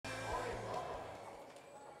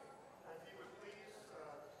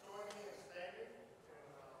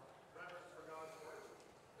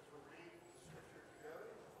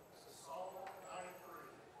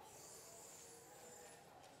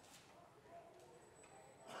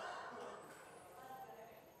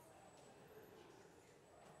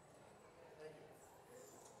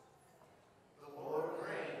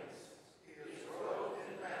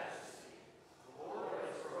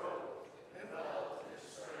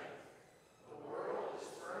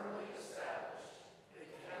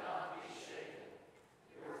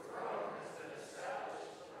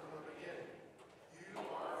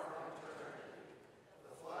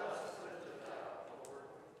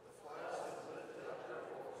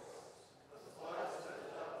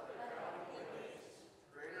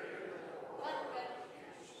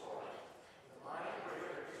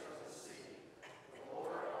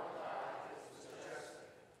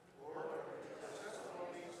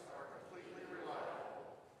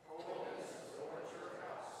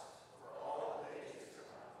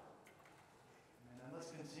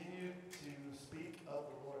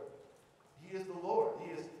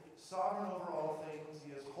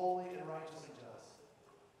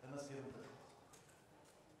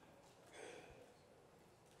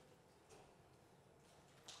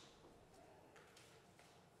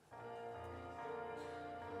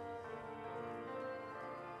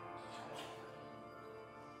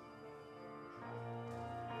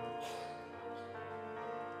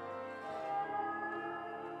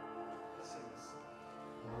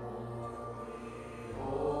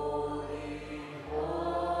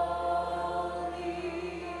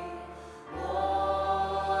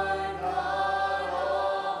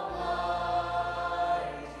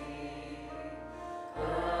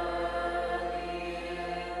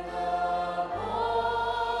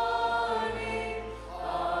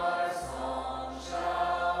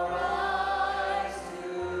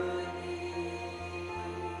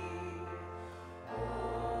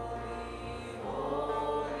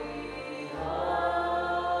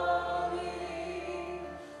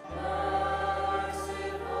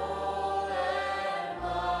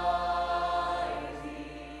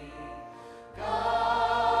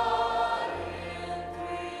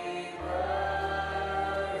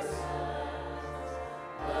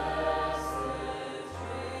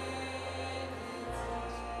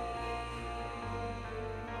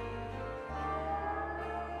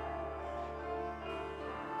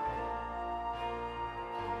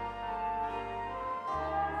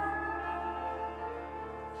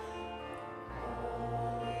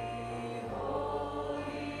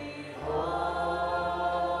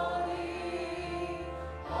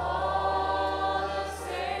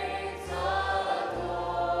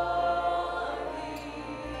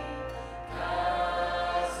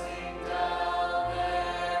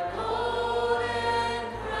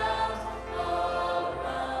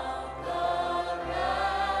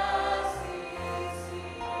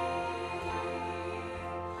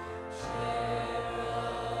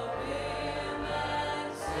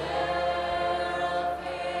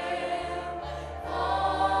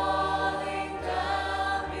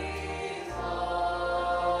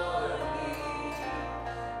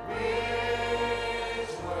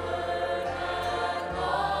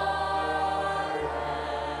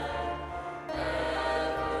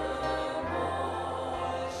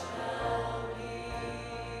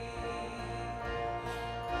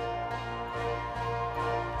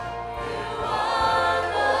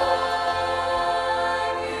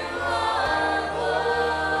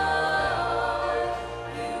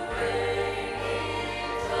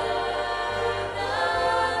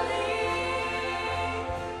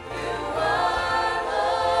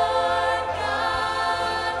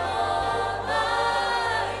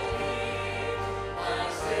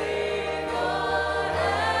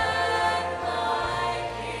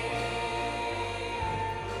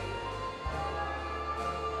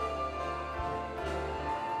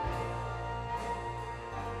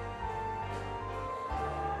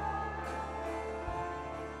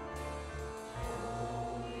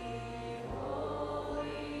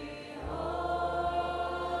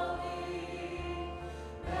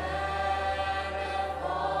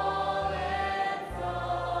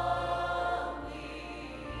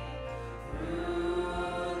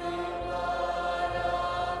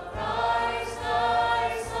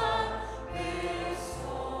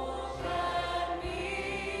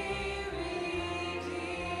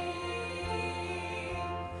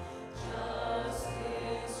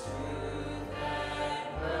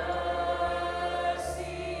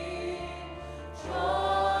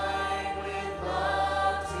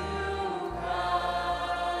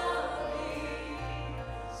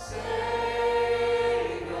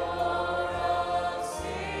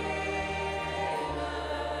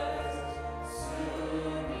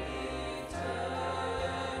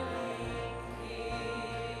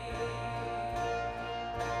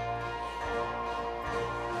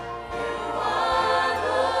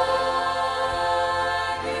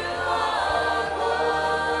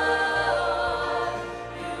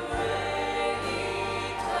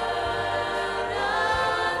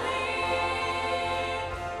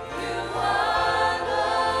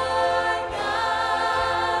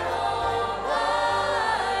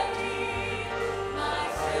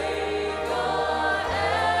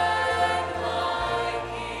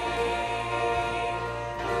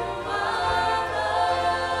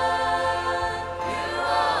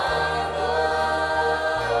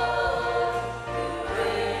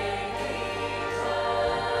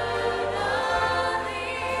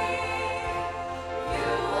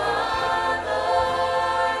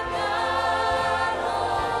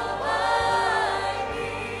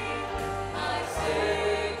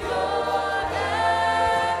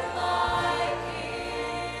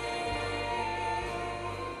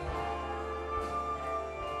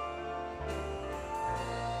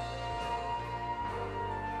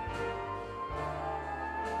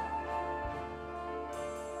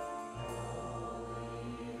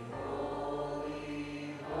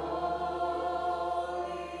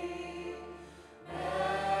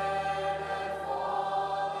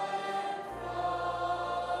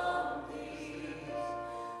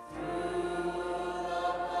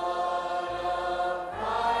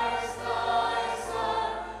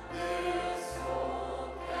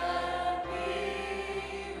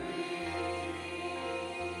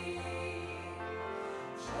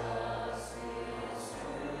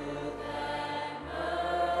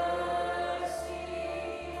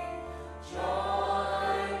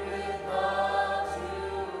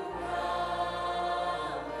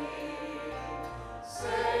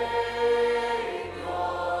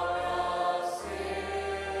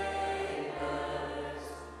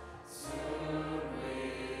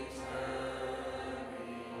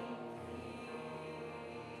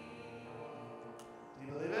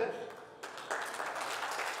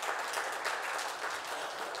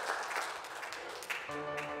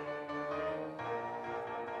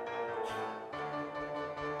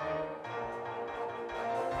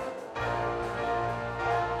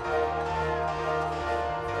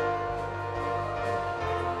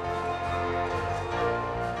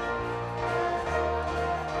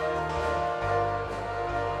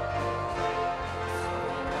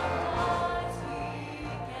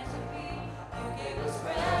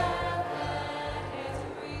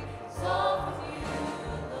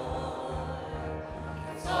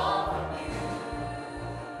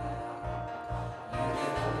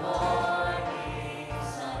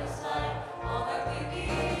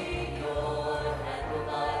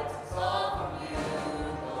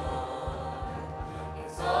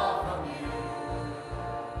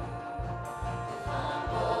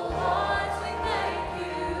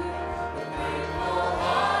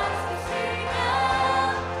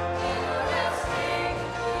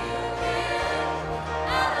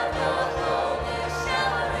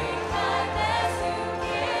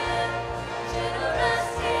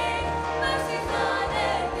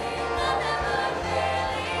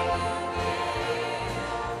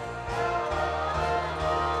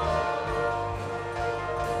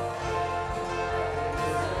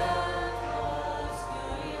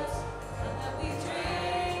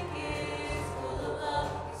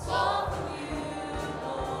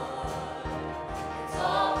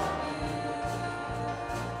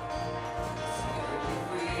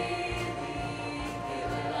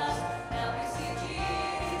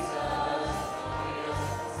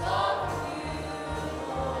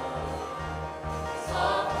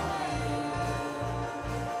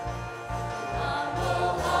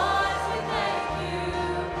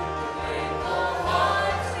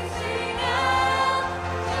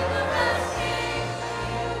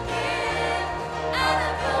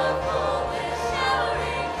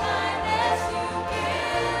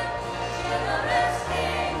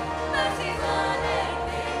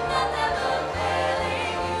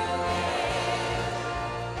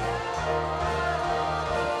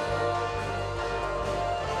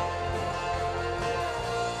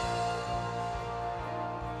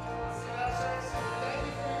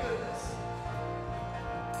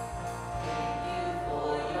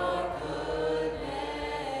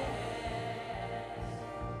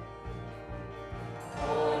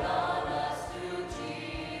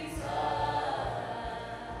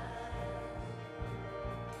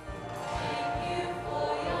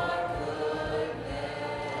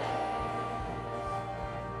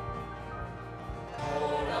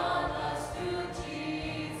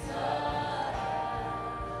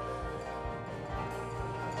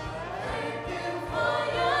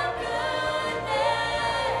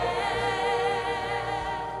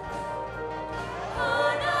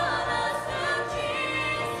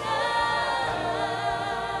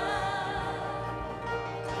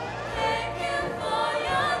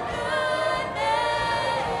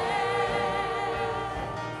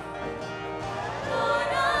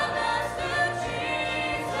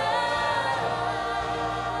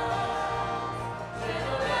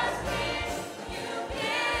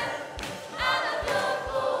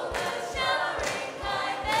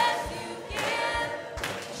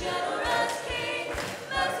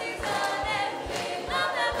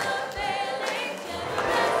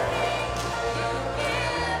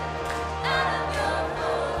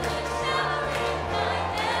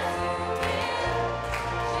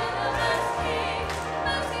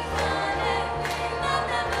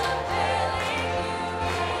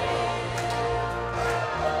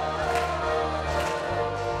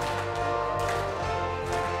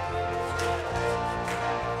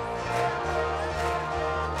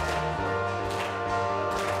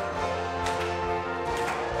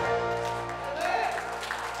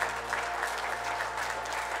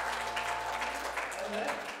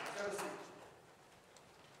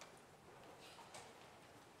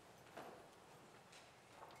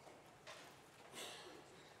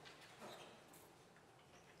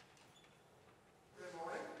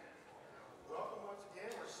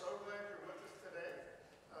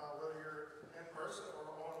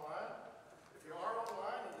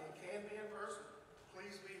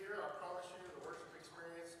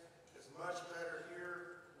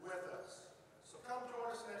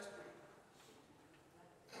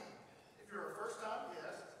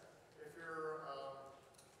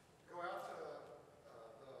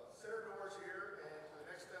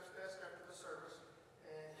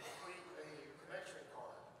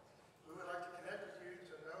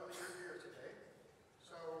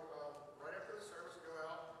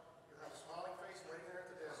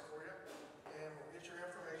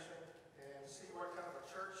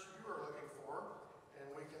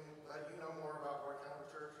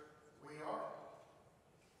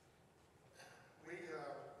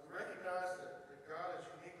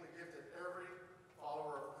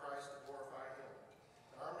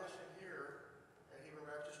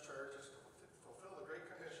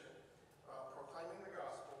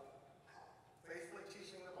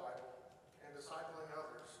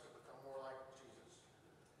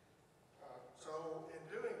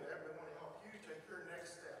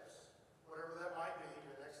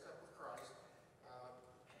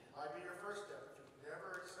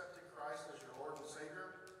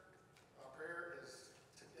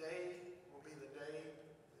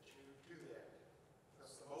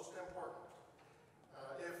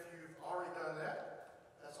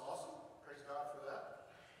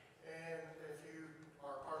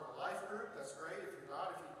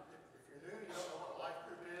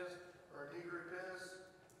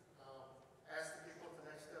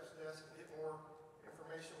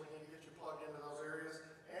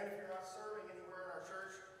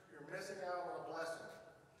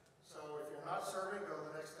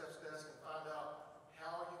Next Steps desk and find out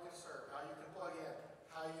how you can serve, how you can plug in,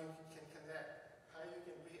 how you can connect, how you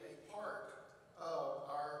can be a part of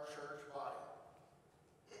our church body.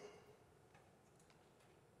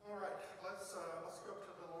 All right, let's go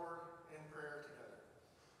to the Lord in prayer together.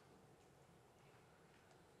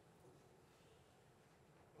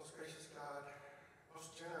 Most gracious God,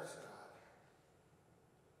 most generous God,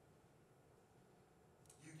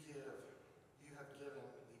 you have given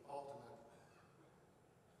the ultimate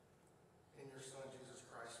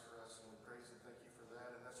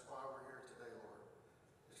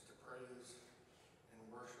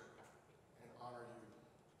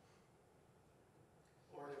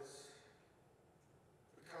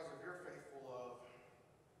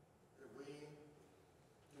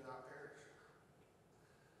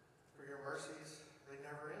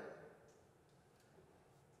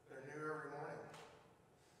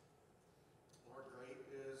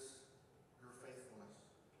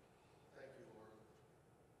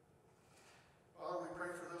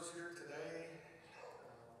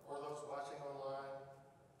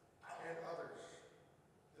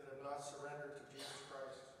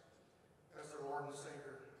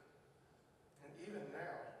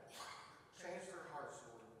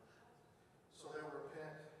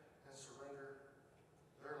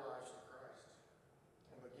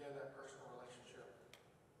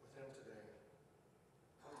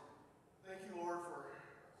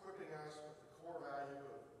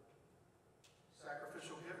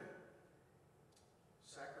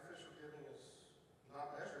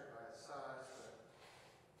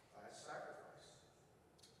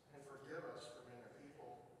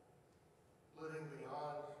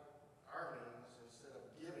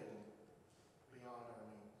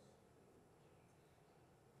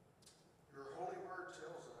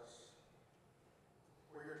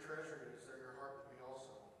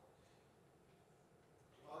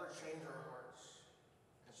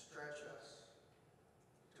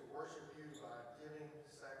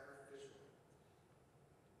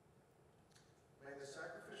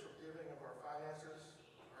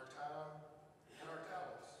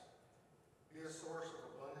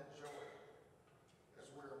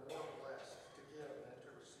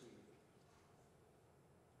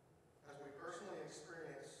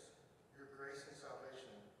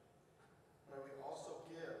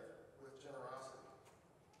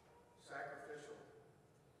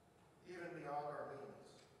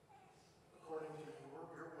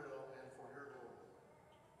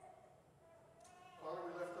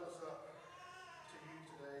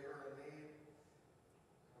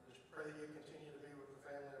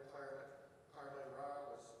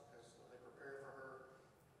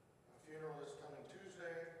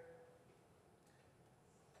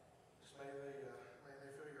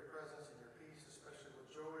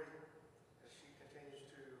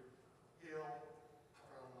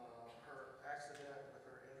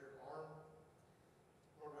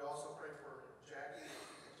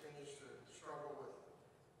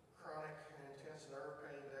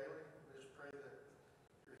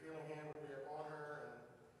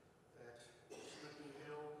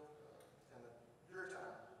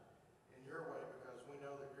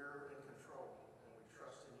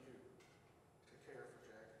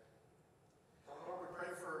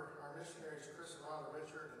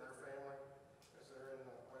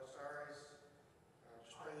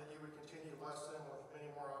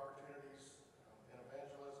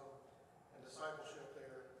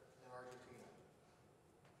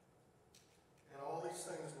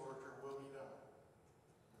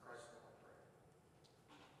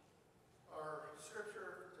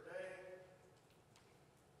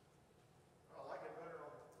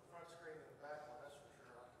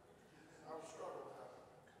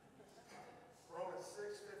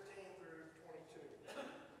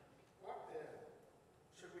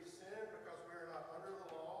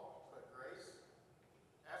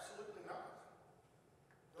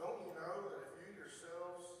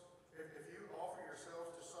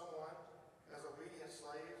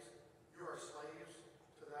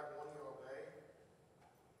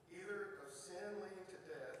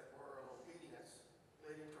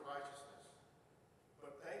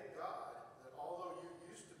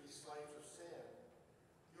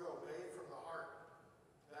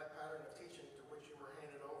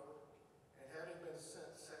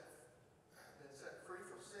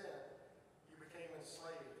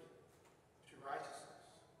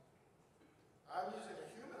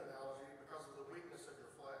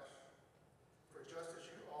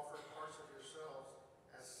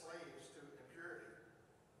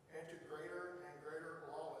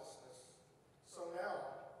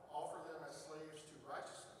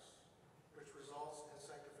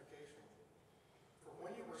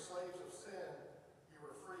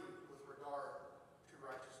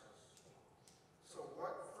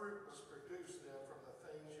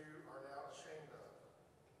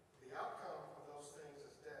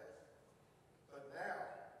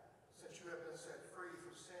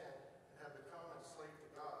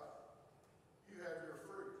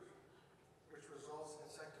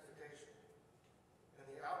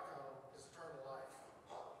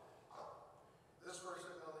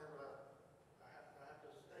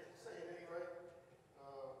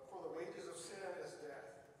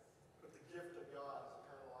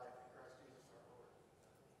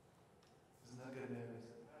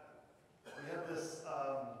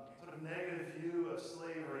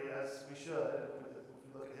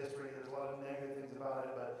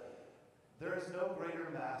There is no greater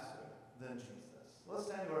master than Jesus. Let's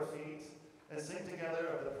stand to our feet and sing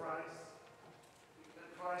together of the price that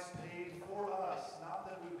Christ paid for us, not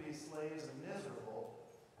that we would be slaves and miserable,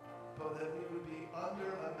 but that we would be under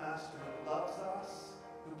a master who loves us,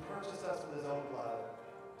 who purchased us with his own blood,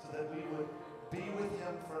 so that we would be with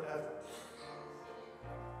him forever.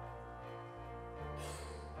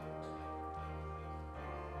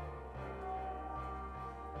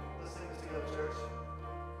 Let's sing this together, church.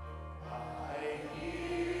 I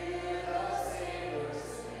hear the Savior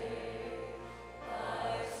say,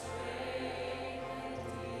 thy strength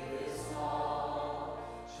indeed is small.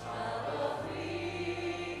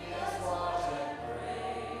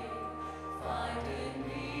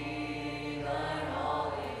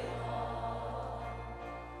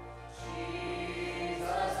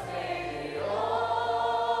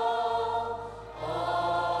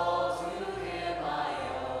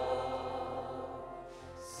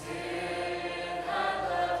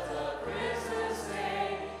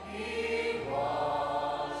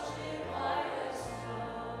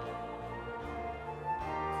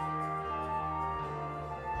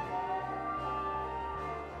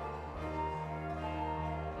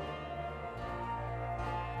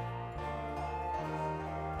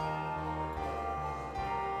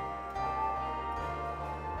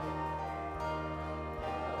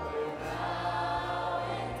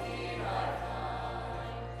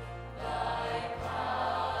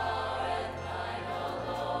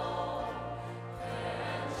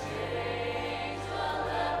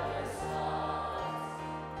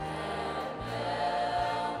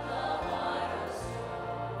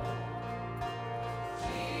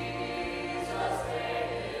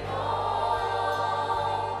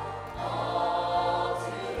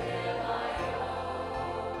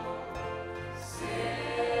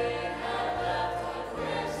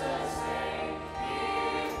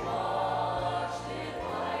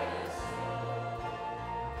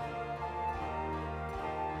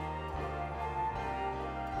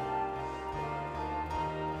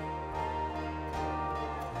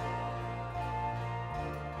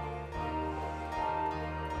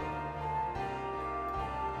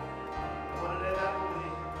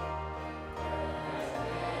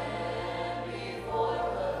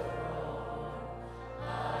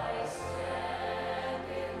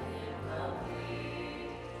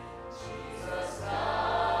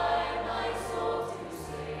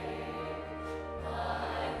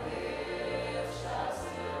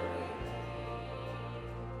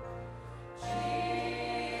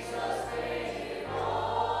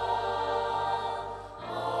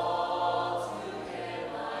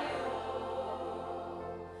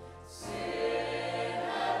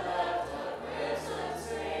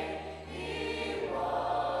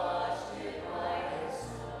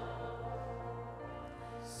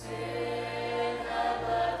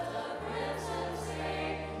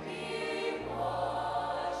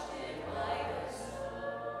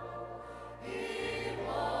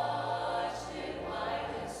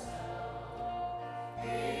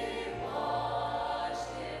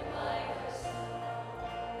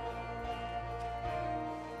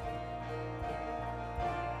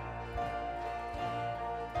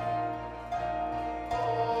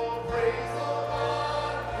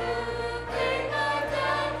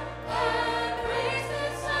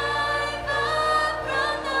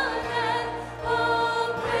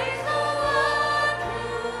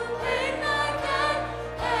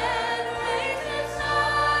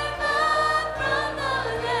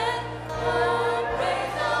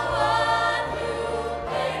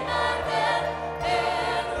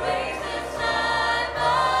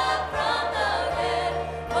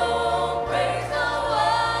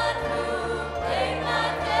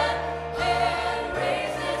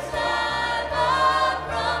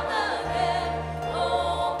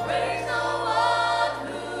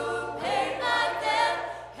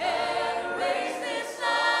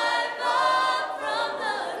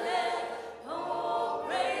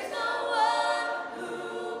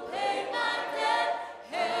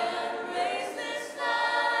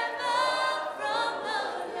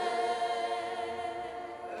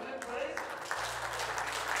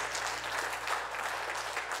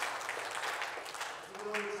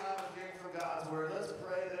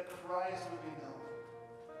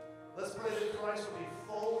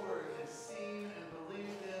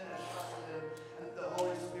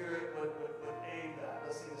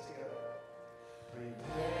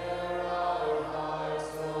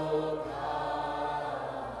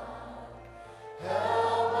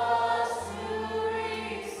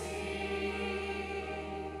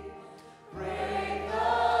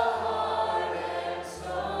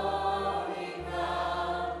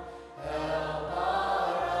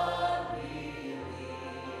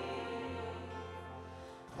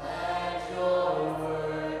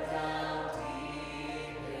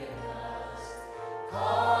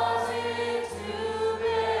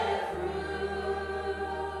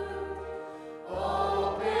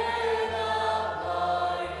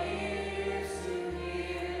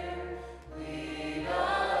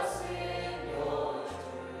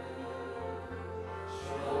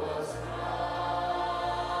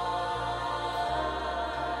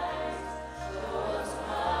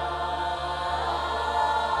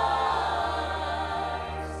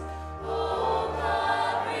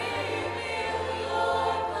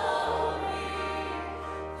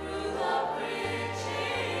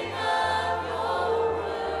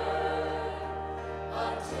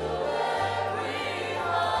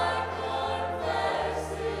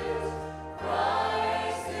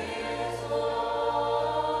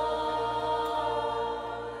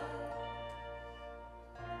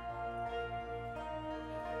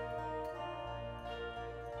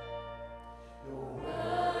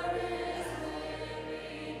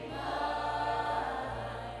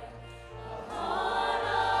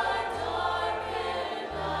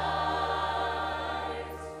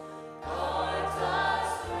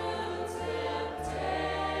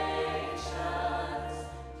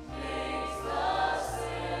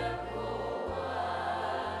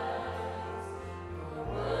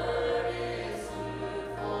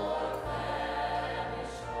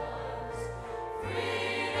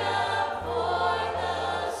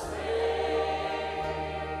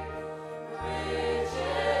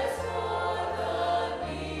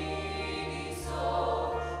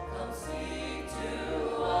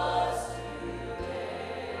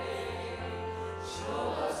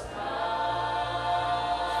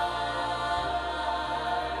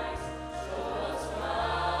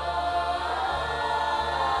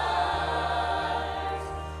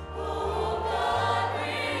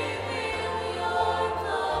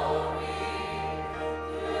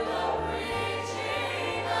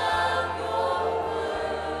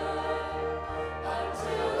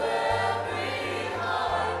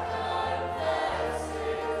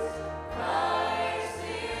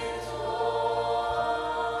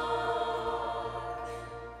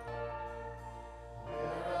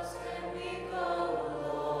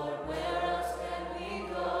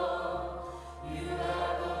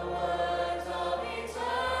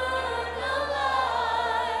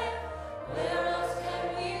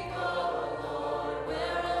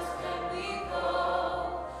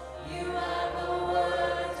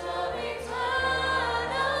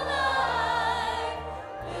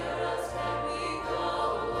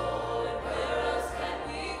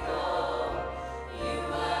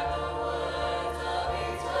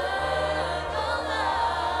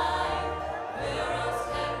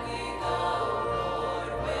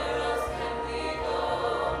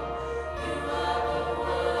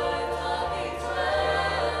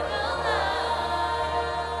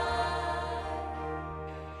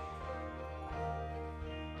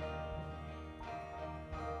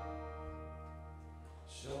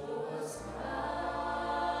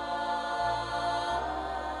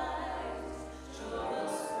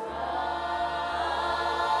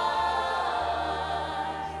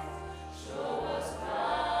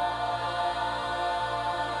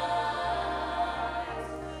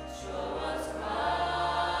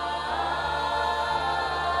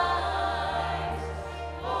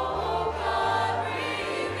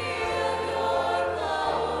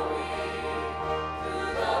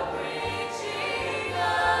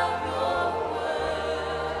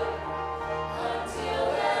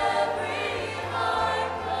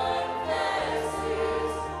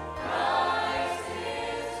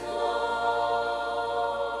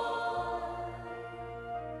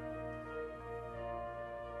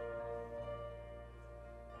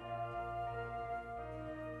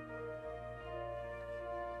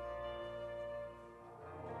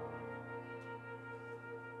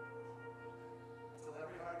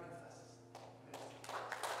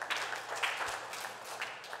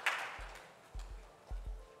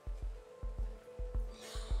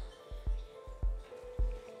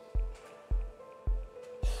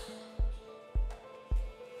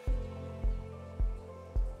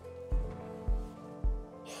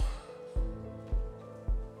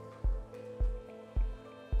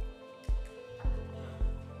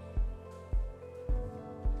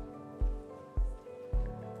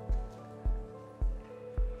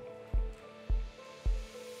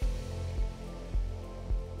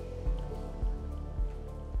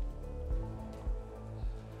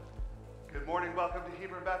 Good morning. Welcome to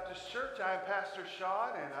Hebron Baptist Church. I'm Pastor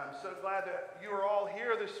Sean, and I'm so glad that you are all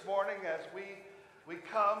here this morning as we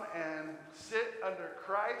come and sit under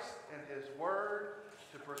Christ and His Word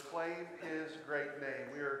to proclaim His great name.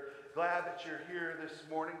 We are glad that you're here this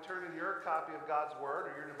morning. Turn in your copy of God's Word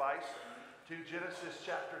or your device to Genesis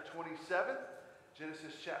chapter 27.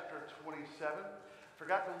 Genesis chapter 27.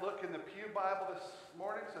 Forgot to look in the Pew Bible this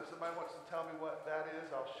morning, so if somebody wants to tell me what that is,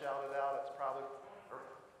 I'll shout it out. It's probably...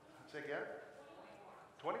 Say again?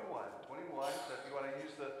 21. So if you want to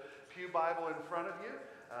use the Pew Bible in front of you,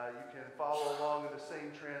 you can follow along in the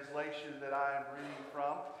same translation that I am reading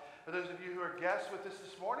from. For those of you who are guests with us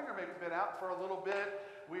this morning, or maybe been out for a little bit,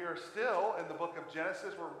 we are still in the book of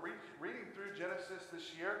Genesis. We're reading through Genesis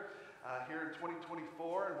this year, here in 2024,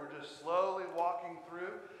 and we're just slowly walking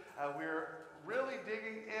through. We're really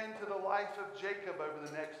digging into the life of Jacob over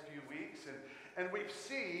the next few weeks, and we've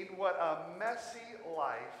seen what a messy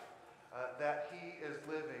life that he is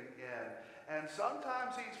living in. And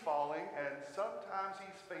sometimes he's falling, and sometimes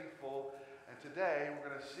he's faithful. And today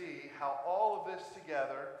we're going to see how all of this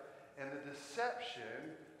together and the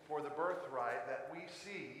deception for the birthright that we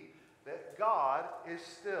see that God is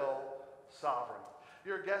still sovereign.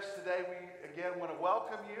 If you're a guest today, we again want to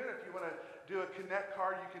welcome you. And if you want to do a Connect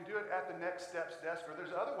card, you can do it at the Next Steps desk, or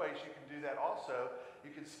there's other ways you can do that also.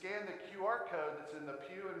 You can scan the QR code that's in the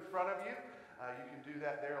pew in front of you. You can do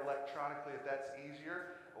that there electronically if that's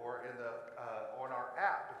easier, or in the on our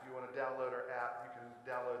app. If you want to download our app, you can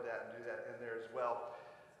download that and do that in there as well.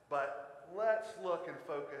 But let's look and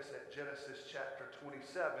focus at Genesis chapter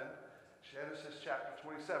 27. Genesis chapter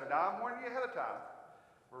 27. Now, I'm warning you ahead of time.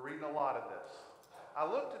 We're reading a lot of this. I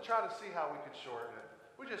looked to try to see how we could shorten it.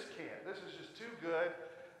 We just can't. This is just too good.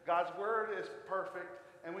 God's word is perfect,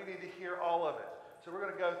 and we need to hear all of it. So we're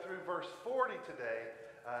going to go through verse 40 today.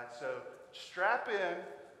 So strap in.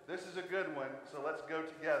 This is a good one. So let's go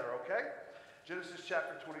together, okay? Genesis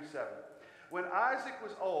chapter 27. When Isaac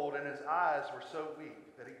was old and his eyes were so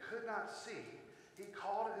weak that he could not see, he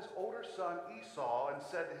called his older son Esau and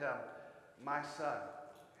said to him, "My son."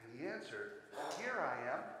 And he answered, "Here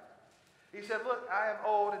I am." He said, "Look, I am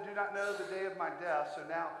old and do not know the day of my death. So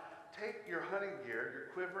now take your hunting gear,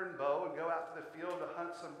 your quiver and bow, and go out to the field to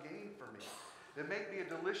hunt some game for me. Then make me a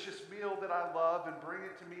delicious meal that I love and bring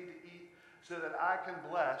it to me to eat so that I can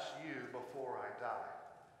bless you before I die."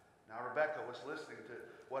 Now Rebekah was listening to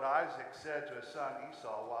what Isaac said to his son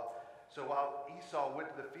Esau. While Esau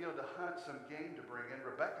went to the field to hunt some game to bring in,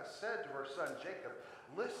 Rebekah said to her son Jacob,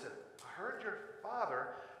 "Listen, I heard your father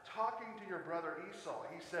talking to your brother Esau.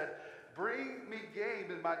 He said, 'Bring me game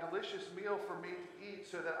and my delicious meal for me to eat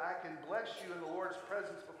so that I can bless you in the Lord's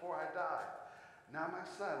presence before I die. Now, my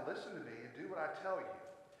son, listen to me and do what I tell you.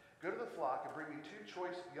 Go to the flock and bring me 2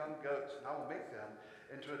 choice young goats, and I will make them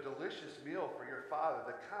into a delicious meal for your father,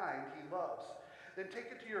 the kind he loves. Then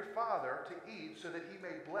take it to your father to eat so that he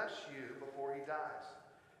may bless you before he dies.'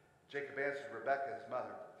 Jacob answered Rebekah, his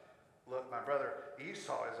mother, 'Look, my brother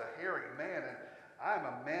Esau is a hairy man, and I am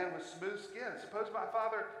a man with smooth skin. Suppose my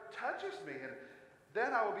father touches me, and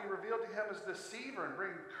then I will be revealed to him as a deceiver and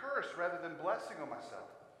bring curse rather than blessing on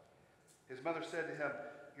myself.' His mother said to him,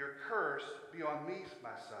 'Your curse be on me,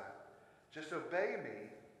 my son. Just obey me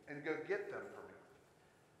and go get them for me.'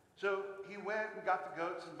 So he went and got the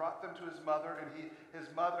goats and brought them to his mother, and his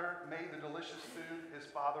mother made the delicious food his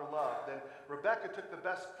father loved. Then Rebekah took the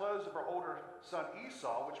best clothes of her older son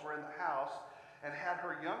Esau, which were in the house, and had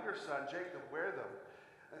her younger son Jacob wear them.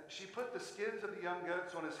 She put the skins of the young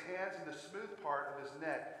goats on his hands and the smooth part of his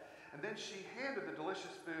neck, and then she handed the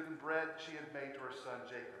delicious food and bread she had made to her son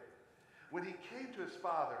Jacob. When he came to his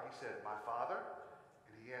father, he said, 'My father?'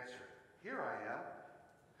 And he answered, 'Here I am.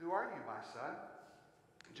 Who are you, my son?'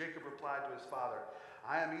 Jacob replied to his father,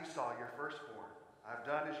 'I am Esau, your firstborn. I have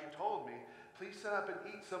done as you told me. Please sit up and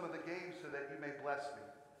eat some of the game so that you may bless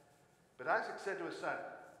me.' But Isaac said to his son,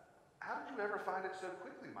 'How did you ever find it so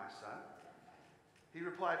quickly, my son?' He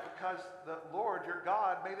replied, 'Because the Lord your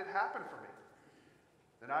God made it happen for me.'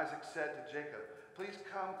 Then Isaac said to Jacob, 'Please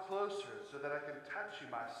come closer so that I can touch you,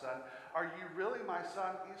 my son. Are you really my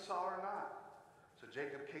son Esau or not?' So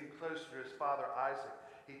Jacob came closer to his father Isaac.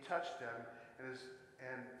 He touched him and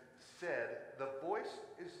said, 'The voice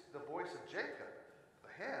is the voice of Jacob.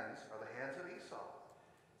 The hands are the hands of Esau.'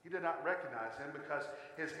 He did not recognize him because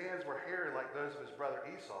his hands were hairy like those of his brother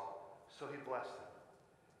Esau, so he blessed him.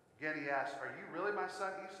 Again he asked, 'Are you really my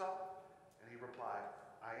son Esau?' And he replied,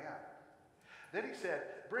 'I am.' Then he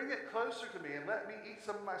said, 'Bring it closer to me and let me eat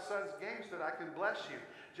some of my son's game so that I can bless you.'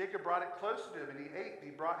 Jacob brought it closer to him, and he ate, and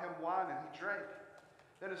he brought him wine, and he drank.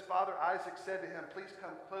 Then his father Isaac said to him, 'Please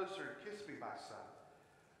come closer and kiss me, my son.'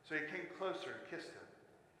 So he came closer and kissed him.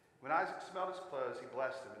 When Isaac smelled his clothes, he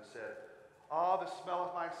blessed him and said, "Ah, the smell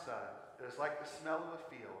of my son is like the smell of a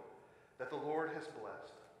field that the Lord has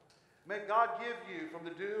blessed. May God give you from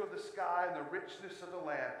the dew of the sky and the richness of the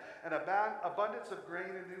land an abundance of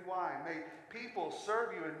grain and new wine. May people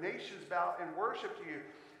serve you and nations bow and worship to you.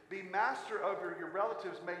 Be master over your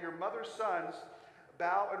relatives. May your mother's sons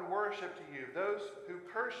bow and worship to you. Those who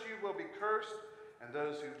curse you will be cursed, and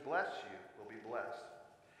those who bless you will be blessed."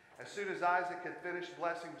 As soon as Isaac had finished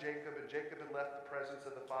blessing Jacob, and Jacob had left the presence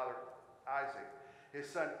of the father Isaac, his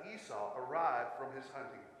son Esau arrived from his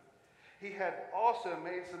hunting. He had also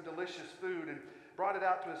made some delicious food and brought it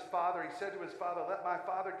out to his father. He said to his father, "Let my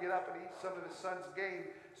father get up and eat some of his son's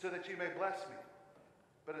game so that you may bless me."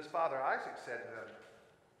 But his father Isaac said to him,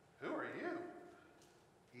 "Who are you?"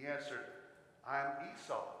 He answered, "I am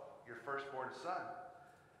Esau, your firstborn son."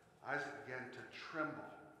 Isaac began to tremble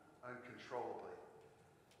uncontrollably.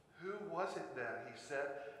 "Who was it then," he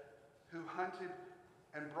said, "who hunted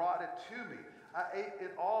and brought it to me? I ate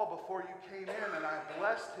it all before you came in, and I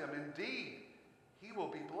blessed him. Indeed, he will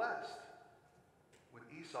be blessed." When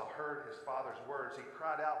Esau heard his father's words, he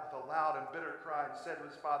cried out with a loud and bitter cry and said to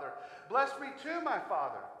his father, "Bless me too, my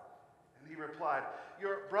father." And he replied,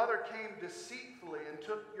 "Your brother came deceitfully and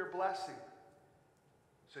took your blessing."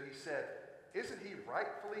 So he said, "Isn't he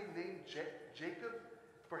rightfully named Jacob?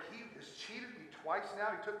 For he has cheated me twice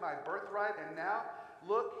now. He took my birthright, and now,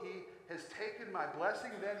 look, he has taken my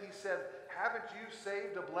blessing." Then he said, "Haven't you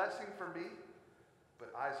saved a blessing for me?"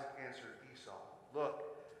 But Isaac answered Esau, "Look,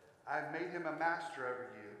 I've made him a master over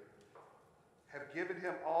you, have given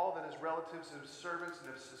him all that his relatives and his servants, and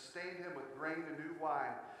have sustained him with grain and new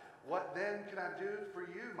wine. What then can I do for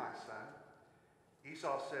you, my son?"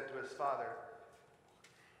 Esau said to his father,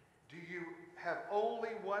 "Do you have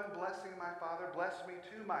only one blessing, my father? Bless me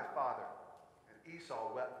too, my father." And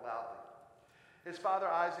Esau wept loudly. His father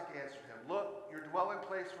Isaac answered him, "Look, your dwelling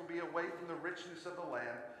place will be away from the richness of the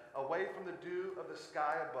land, away from the dew of the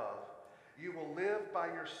sky above. You will live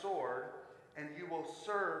by your sword, and you will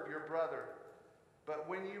serve your brother. But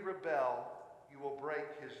when you rebel, you will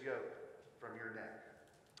break his yoke from your neck."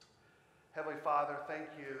 Heavenly Father,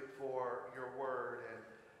 thank you for your word, and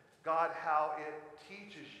God, how it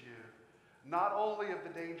teaches you not only of the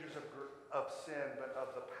dangers of sin, but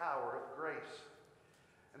of the power of grace.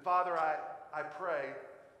 And Father, I pray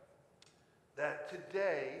that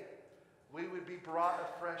today we would be brought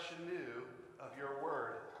afresh anew of your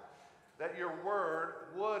word, that your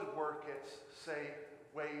word would work its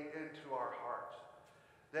way into our hearts,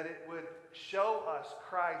 that it would show us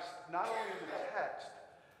Christ not only in the text,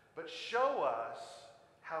 but show us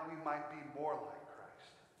how we might be more like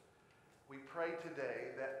Christ. We pray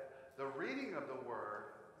today that the reading of the word,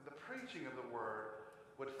 the preaching of the word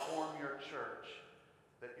would form your church,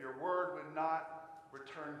 that your word would not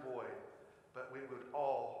return void, but we would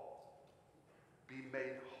all be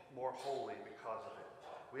made more holy because of it.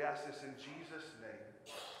 We ask this in Jesus' name.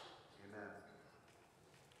 Amen.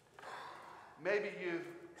 Maybe you've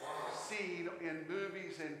seen in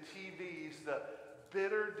movies and TVs the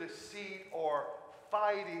bitter deceit or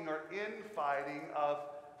fighting or infighting of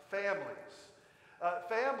families.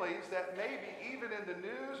 Families that maybe even in the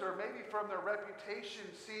news or maybe from their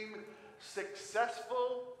reputation seem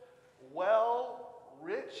successful, well,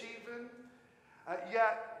 rich even.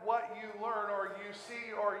 Yet what you learn or you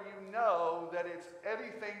see or you know that it's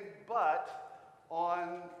anything but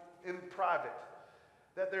in private.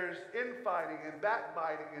 That there's infighting and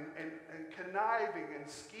backbiting and conniving and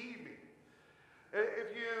scheming.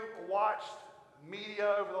 If you watched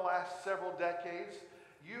media over the last several decades,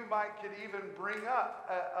 you could even bring up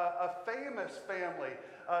a famous family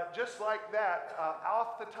just like that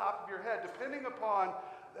off the top of your head. Depending upon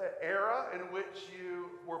the era in which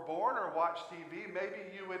you were born or watched TV,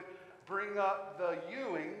 maybe you would bring up the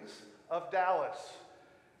Ewings of Dallas.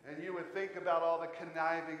 And you would think about all the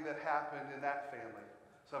conniving that happened in that family.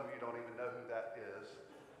 Some of you don't even know who that is.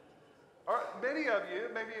 Or many of you,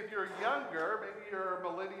 maybe if you're younger, maybe you're a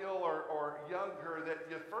millennial or younger, that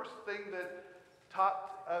the first thing that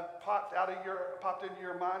popped into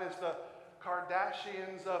your mind is the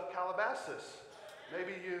Kardashians of Calabasas.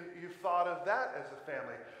 Maybe you've thought of that as a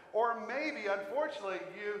family. Or maybe, unfortunately,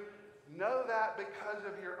 you know that because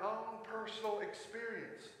of your own personal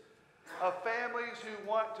experience of families who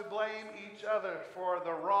want to blame each other for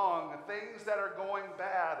the wrong, things that are going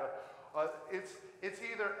bad. It's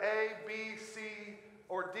either A, B, C,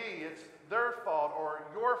 or D. It's their fault or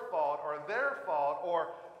your fault or their fault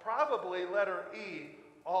or probably letter E,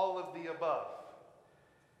 all of the above.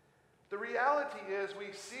 The reality is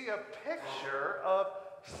we see a picture of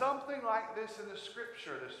something like this in the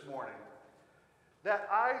scripture this morning. That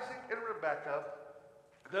Isaac and Rebekah,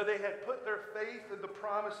 though they had put their faith in the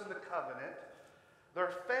promise and the covenant,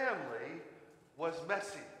 their family was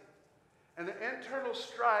messy. And the internal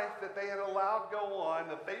strife that they had allowed go on,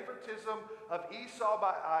 the favoritism of Esau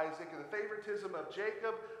by Isaac and the favoritism of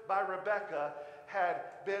Jacob by Rebekah, had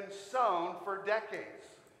been sown for decades.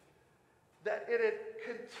 That it had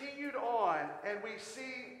continued on, and we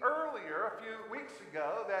see earlier, a few weeks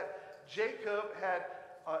ago, that Jacob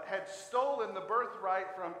had stolen the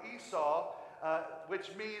birthright from Esau, which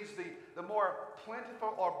means the more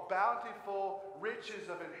plentiful or bountiful riches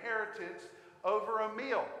of inheritance over a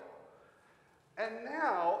meal. And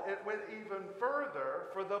now it went even further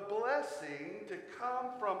for the blessing to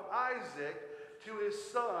come from Isaac to his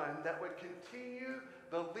son that would continue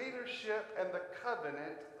the leadership and the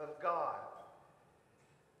covenant of God.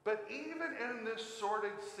 But even in this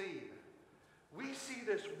sordid scene, we see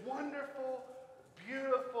this wonderful,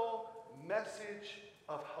 beautiful message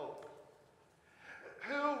of hope.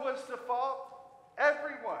 Who was the fault?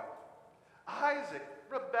 Everyone. Isaac,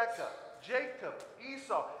 Rebekah, Jacob,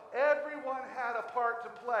 Esau, everyone had a part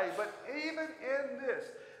to play. But even in this,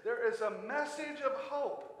 there is a message of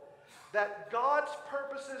hope that God's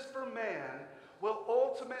purposes for man will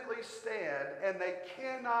ultimately stand, and they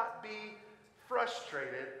cannot be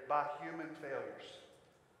frustrated by human failures.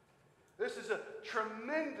 This is a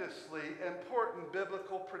tremendously important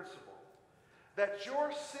biblical principle, that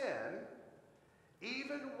your sin,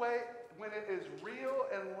 even when it is real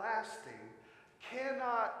and lasting,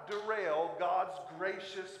 cannot derail God's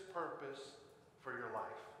gracious purpose for your life.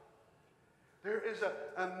 There is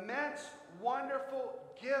an immense, wonderful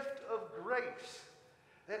gift of grace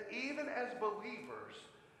that even as believers,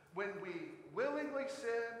 when we willingly sin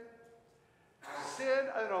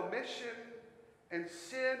in omission, and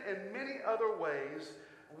sin in many other ways,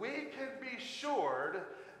 we can be assured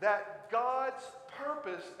that God's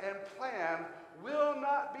purpose and plan will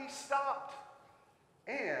not be stopped,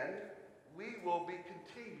 and we will be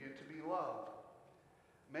continued to be loved.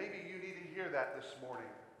 Maybe you need to hear that this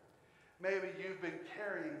morning. Maybe you've been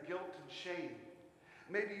carrying guilt and shame.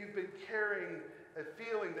 Maybe you've been carrying a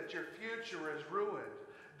feeling that your future is ruined.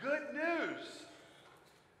 Good news!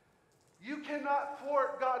 You cannot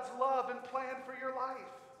thwart God's love and plan for your life.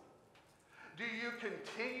 Do you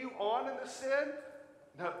continue on in the sin?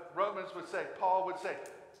 No, Paul would say,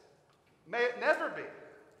 may it never be.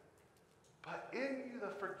 But in you,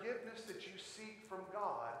 the forgiveness that you seek from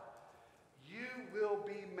God, you will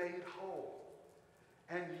be made whole.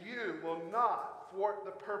 And you will not thwart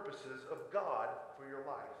the purposes of God for your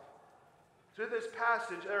life. Through this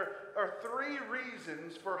passage, there are three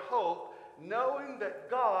reasons for hope, knowing that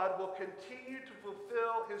God will continue to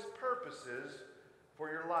fulfill his purposes for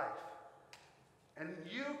your life. And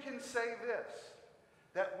you can say this,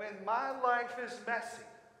 that when my life is messy,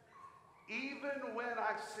 even when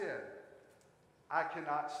I sin, I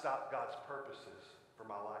cannot stop God's purposes for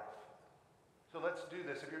my life. So let's do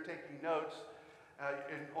this. If you're taking notes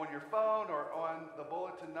on your phone or on the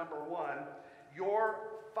bulletin number 1, your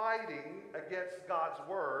fighting against God's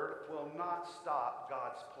word will not stop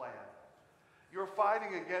God's plan. Your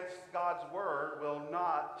fighting against God's word will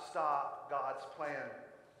not stop God's plan.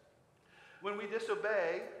 When we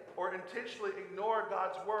disobey or intentionally ignore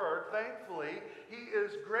God's word, thankfully, he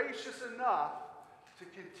is gracious enough to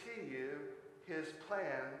continue his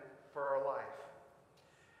plan for our life.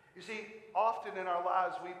 You see, often in our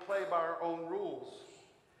lives we play by our own rules.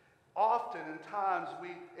 Often in times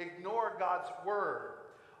we ignore God's word.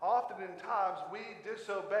 Often in times we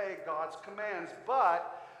disobey God's commands.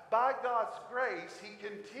 But by God's grace, he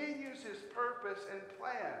continues his purpose and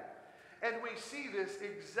plan. And we see this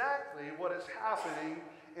exactly what is happening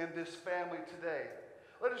in this family today.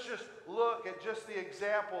 Let us just look at just the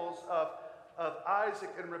examples of Isaac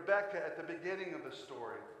and Rebekah at the beginning of the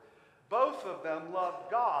story. Both of them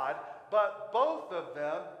loved God, but both of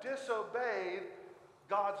them disobeyed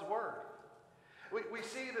God's word. We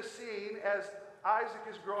see the scene as Isaac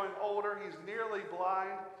is growing older, he's nearly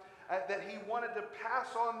blind, that he wanted to pass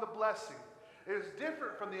on the blessing. It is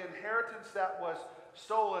different from the inheritance that was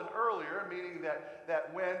stolen earlier, meaning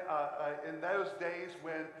that when in those days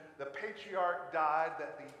when the patriarch died,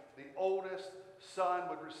 that the oldest son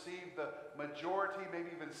would receive the majority, maybe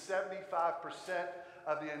even 75%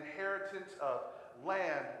 of the inheritance of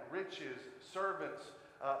land, riches, servants,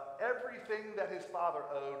 everything that his father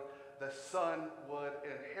owed, the son would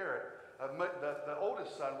inherit. The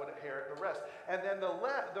oldest son would inherit the rest. And then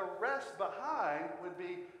the rest behind would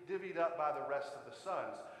be divvied up by the rest of the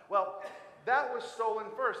sons. Well, that was stolen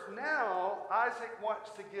first. Now, Isaac wants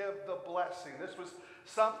to give the blessing. This was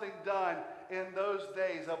something done in those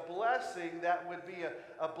days, a blessing that would be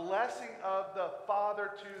a blessing of the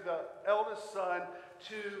father to the eldest son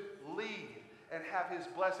to lead and have his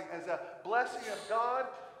blessing as a blessing of God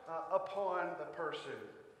upon the person.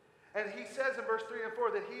 And he says in verse 3 and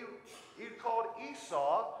 4 that he called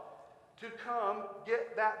Esau to come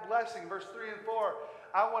get that blessing. Verse 3 and 4,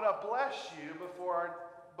 I want to bless you before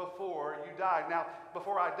you die. Now,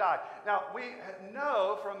 before I die. Now, we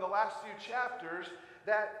know from the last few chapters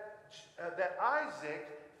that Isaac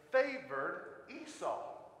favored Esau.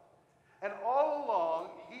 And all along,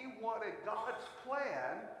 he wanted God's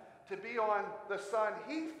plan to be on the son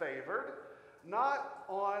he favored, not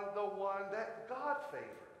on the one that God favored.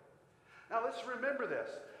 Now, let's remember this,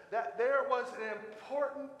 that there was an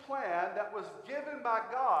important plan that was given by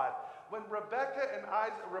God when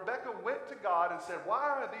Rebekah went to God and said, why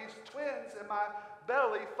are these twins in my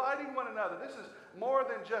belly fighting one another? This is more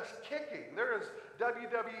than just kicking. There is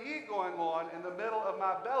WWE going on in the middle of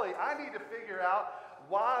my belly. I need to figure out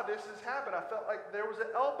why this has happened. I felt like there was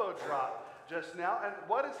an elbow drop just now. And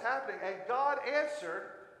what is happening? And God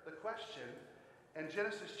answered the question in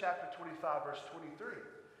Genesis chapter 25, verse 23.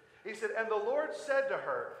 He said, and the Lord said to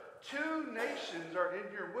her, 2 nations are in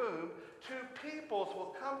your womb, 2 peoples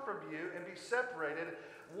will come from you and be separated.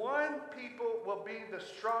 One people will be the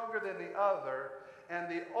stronger than the other, and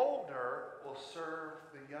the older will serve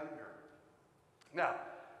the younger. Now,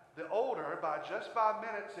 the older, by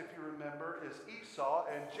minutes, if you remember, is Esau,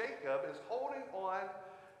 and Jacob is holding on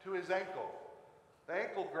to his ankle, the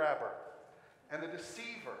ankle grabber, and the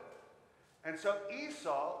deceiver. And so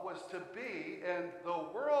Esau was to be, in the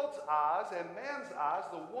world's eyes and man's eyes,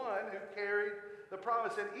 the one who carried the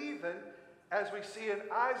promise, and even as we see in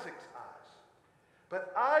Isaac's eyes.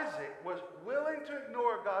 But Isaac was willing to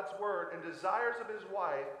ignore God's word and desires of his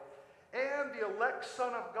wife and the elect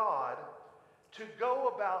son of God to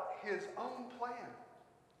go about his own plan.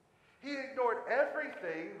 He ignored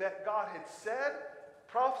everything that God had said,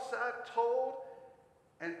 prophesied, told,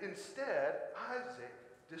 and instead Isaac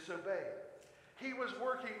disobeyed. He was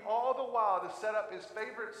working all the while to set up his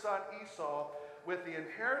favorite son Esau with the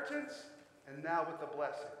inheritance and now with the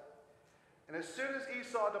blessing. And as soon as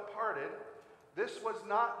Esau departed, this was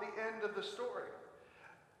not the end of the story.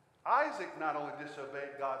 Isaac not only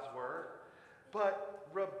disobeyed God's word, but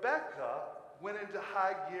Rebekah went into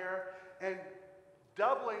high gear and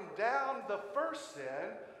doubling down the first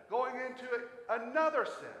sin, going into another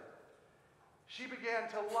sin. She began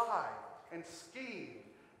to lie and scheme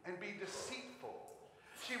and be deceitful.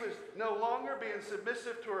 She was no longer being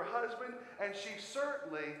submissive to her husband, and she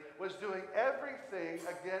certainly was doing everything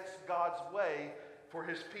against God's way for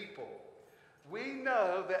his people. We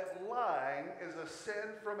know that lying is a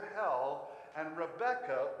sin from hell, and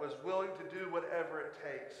Rebekah was willing to do whatever it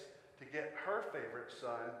takes to get her favorite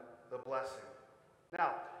son the blessing.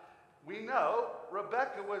 Now, we know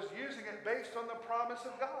Rebekah was using it based on the promise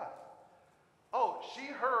of God. Oh, she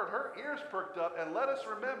heard, her ears perked up, and let us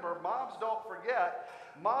remember, moms don't forget,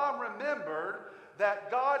 Mom remembered that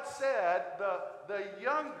God said the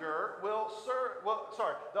older will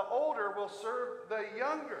serve the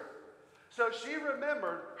younger. So she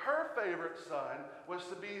remembered her favorite son was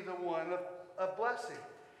to be the one of blessing.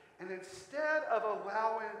 And instead of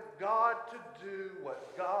allowing God to do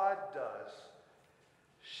what God does,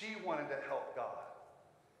 she wanted to help God.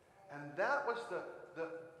 And that was the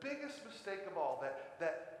biggest mistake of all,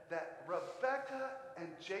 that Rebekah and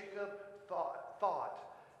Jacob thought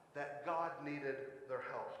that God needed their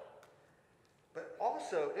help. But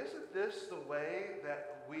also, isn't this the way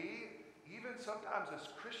that we, even sometimes as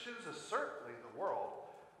Christians, as certainly the world,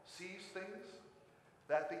 sees things?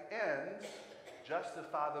 That the ends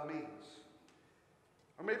justify the means.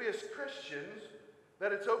 Or maybe as Christians,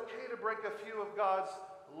 that it's okay to break a few of God's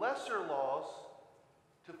lesser laws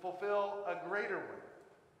to fulfill a greater one.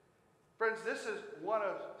 Friends, this is one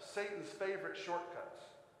of Satan's favorite shortcuts.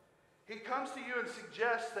 He comes to you and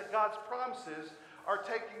suggests that God's promises are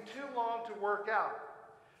taking too long to work out.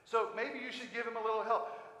 So maybe you should give him a little help.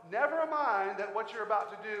 Never mind that what you're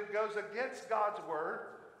about to do goes against God's word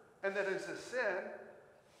and that is a sin.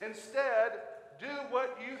 Instead, do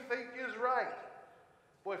what you think is right.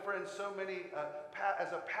 Boy, friends, so many,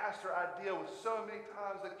 as a pastor, I deal with so many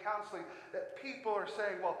times in counseling that people are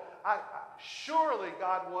saying, well, surely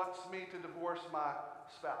God wants me to divorce my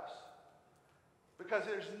spouse because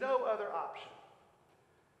there's no other option.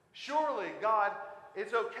 Surely, God,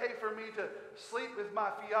 it's okay for me to sleep with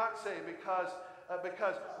my fiance because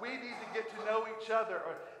because we need to get to know each other.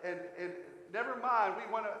 And never mind,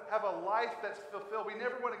 we want to have a life that's fulfilled. We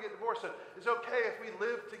never want to get divorced. So it's okay if we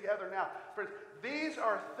live together now. Friends, these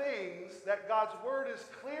are things that God's word is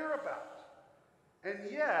clear about.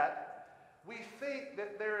 And yet, we think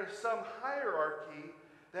that there is some hierarchy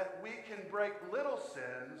that we can break little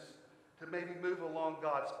sins to maybe move along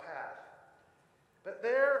God's path. But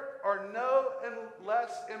there are no and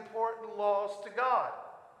less important laws to God.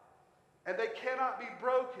 And they cannot be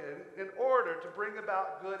broken in order to bring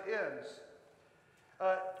about good ends.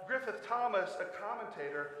 Griffith Thomas, a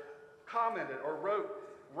commentator, commented or wrote,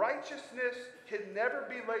 "Righteousness can never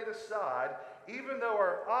be laid aside, even though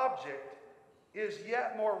our object is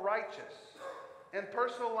yet more righteous. In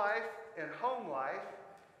personal life, in home life,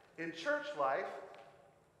 in church life,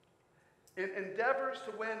 in endeavors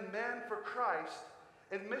to win men for Christ,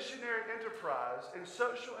 in missionary enterprise, in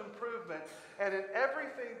social improvement, and in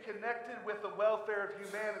everything connected with the welfare of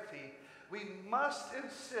humanity, we must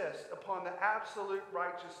insist upon the absolute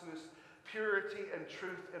righteousness, purity, and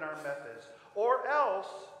truth in our methods, or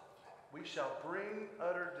else we shall bring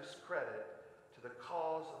utter discredit to the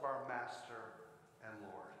cause of our Master and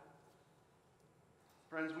Lord."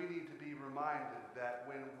 Friends, we need to be reminded that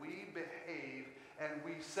when we behave and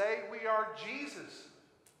we say we are Jesus'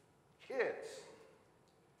 kids,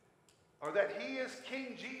 or that he is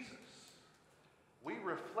King Jesus, we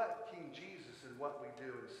reflect King Jesus in what we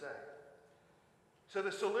do and say. So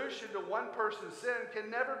the solution to one person's sin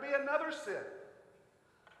can never be another sin.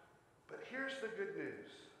 But here's the good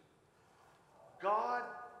news. God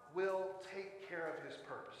will take care of his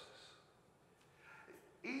purposes.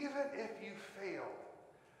 Even if you fail,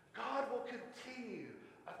 God will continue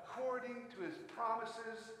according to his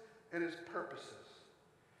promises and his purposes.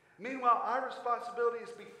 Meanwhile, our responsibility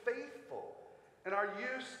is to be faithful in our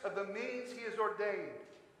use of the means he has ordained.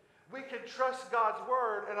 We can trust God's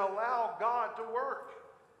word and allow God to work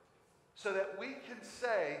so that we can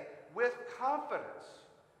say with confidence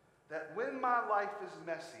that when my life is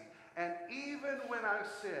messy and even when I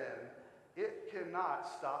sin, it cannot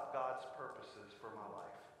stop God's purposes for my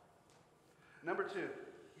life. Number two,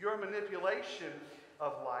 your manipulation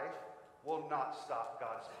of life will not stop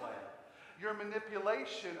God's plan. Your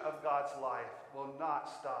manipulation of God's life will not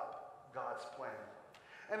stop God's plan.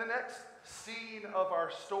 In the next scene of our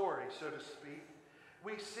story, so to speak,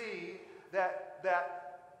 we see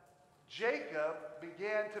that Jacob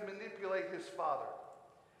began to manipulate his father.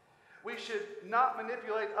 We should not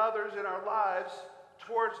manipulate others in our lives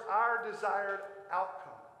towards our desired outcome.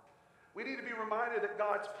 We need to be reminded that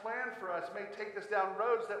God's plan for us may take us down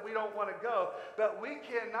roads that we don't want to go, but we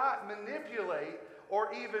cannot manipulate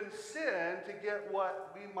or even sin to get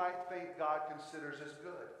what we might think God considers as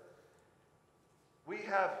good. We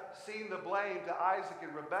have seen the blame to Isaac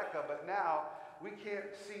and Rebekah, but now we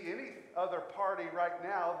can't see any other party right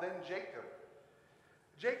now than Jacob.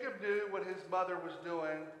 Jacob knew what his mother was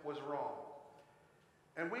doing was wrong.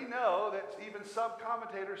 And we know that even some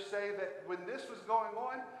commentators say that when this was going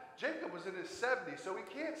on, Jacob was in his 70s, so we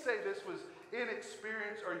can't say this was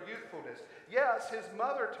inexperience or youthfulness. Yes, his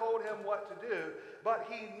mother told him what to do, but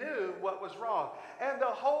he knew what was wrong. And the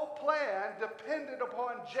whole plan depended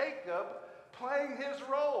upon Jacob playing his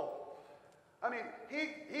role. I mean,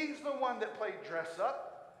 he's the one that played dress up.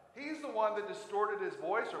 He's the one that distorted his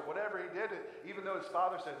voice or whatever he did, even though his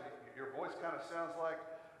father said, "Your voice kind of sounds like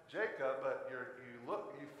Jacob, but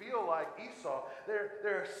you feel like Esau."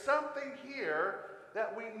 There's something here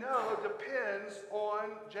that we know depends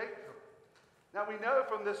on Jacob. Now we know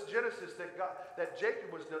from this Genesis that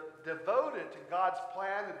Jacob was devoted to God's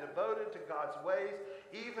plan and devoted to God's ways,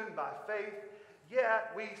 even by faith.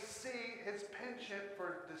 Yet we see his penchant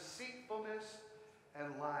for deceitfulness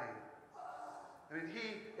and lying. I mean,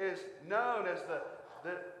 he is known as the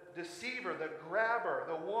deceiver, the grabber,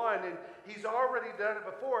 the one, and he's already done it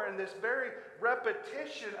before. And this very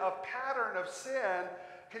repetition of pattern of sin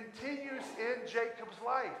continues in Jacob's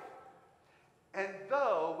life. And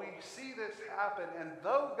though we see this happen, and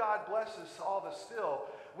though God blesses Saul still,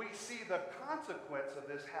 we see the consequence of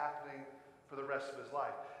this happening for the rest of his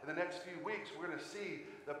life. In the next few weeks, we're going to see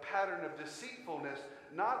the pattern of deceitfulness,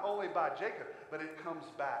 not only by Jacob, but it comes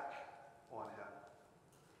back on him.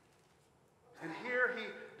 And here he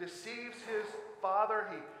deceives his father.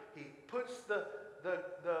 He puts the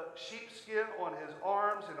sheepskin on his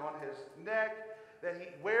arms and on his neck, that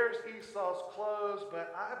he wears Esau's clothes,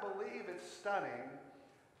 but I believe it's stunning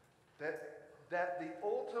that the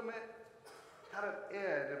ultimate kind of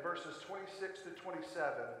end in verses 26 to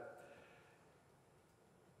 27,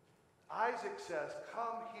 Isaac says,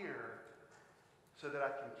 "Come here so that I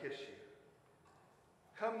can kiss you.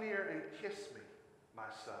 Come near and kiss me." my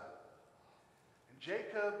son. And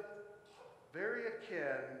Jacob, very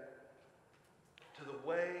akin to the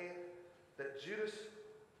way that Judas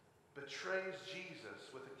betrays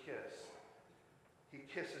Jesus with a kiss. He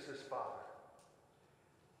kisses his father.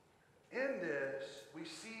 In this, we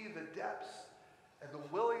see the depths and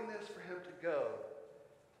the willingness for him to go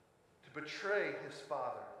to betray his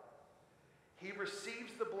father. He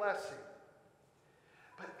receives the blessing.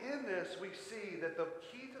 But in this, we see that the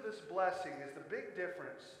key to this blessing is the big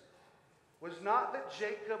difference was not that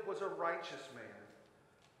Jacob was a righteous man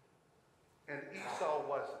and Esau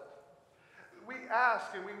wasn't. We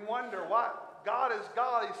ask and we wonder why. God is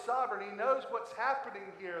God, He's sovereign, He knows what's happening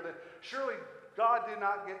here, that surely God did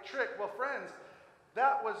not get tricked. Well, friends,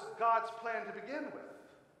 that was God's plan to begin with.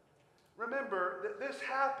 Remember that this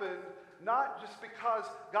happened not just because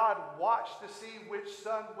God watched to see which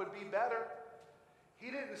son would be better.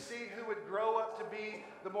 He didn't see who would grow up to be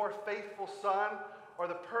the more faithful son or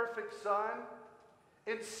the perfect son.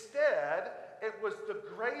 Instead, it was the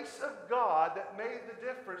grace of God that made the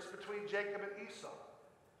difference between Jacob and Esau.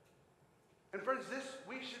 And friends,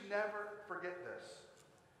 we should never forget this.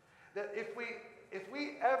 That if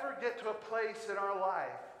we ever get to a place in our life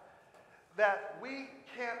that we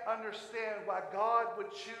can't understand why God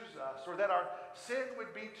would choose us or that our sin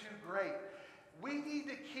would be too great, we need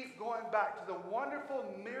to keep going back to the wonderful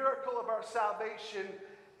miracle of our salvation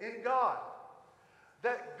in God.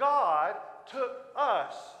 That God took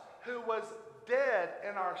us, who was dead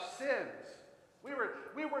in our sins. We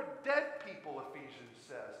were dead people, Ephesians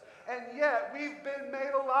says. And yet we've been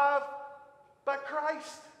made alive by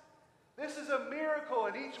Christ. This is a miracle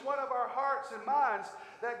in each one of our hearts and minds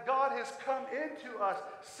that God has come into us,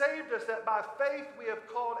 saved us, that by faith we have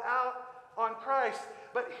called out on Christ.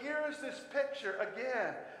 But here's this picture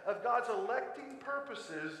again of God's electing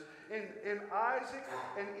purposes in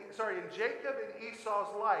Jacob and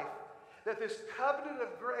Esau's life. That this covenant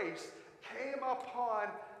of grace came upon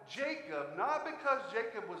Jacob, not because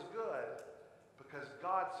Jacob was good, because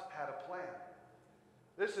God's had a plan.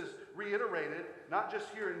 This is reiterated not just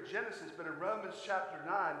here in Genesis, but in Romans chapter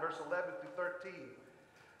 9, verse 11 through 13.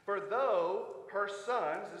 For though her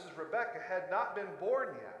sons, this is Rebekah, had not been born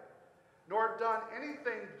yet, nor done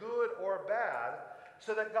anything good or bad,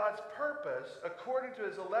 so that God's purpose, according to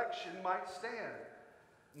his election, might stand,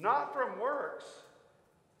 not from works,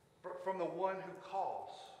 but from the one who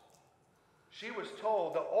calls. She was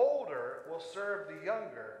told, the older will serve the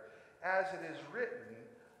younger, as it is written,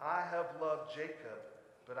 I have loved Jacob,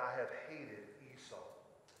 but I have hated Esau.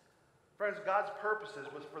 Friends, God's purposes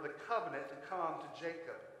was for the covenant to come to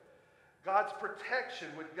Jacob. God's protection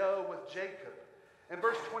would go with Jacob. In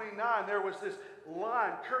verse 29, there was this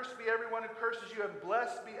line, cursed be everyone who curses you, and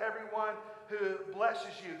blessed be everyone who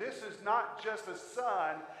blesses you. This is not just a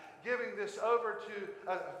son giving this over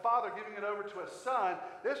to a father, giving it over to a son.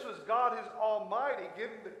 This was God, his Almighty,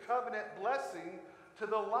 giving the covenant blessing to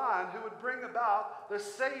the line who would bring about the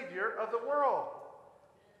Savior of the world.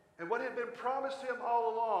 And what had been promised to him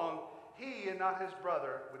all along, he and not his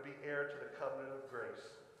brother would be heir to the covenant of grace.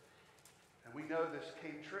 And we know this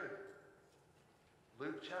came true.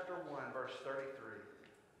 Luke chapter 1, verse 33.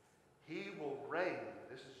 He will reign,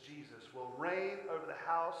 this is Jesus, will reign over the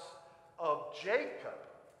house of Jacob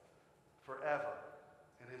forever,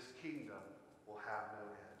 and his kingdom will have no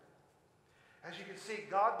end. As you can see,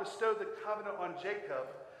 God bestowed the covenant on Jacob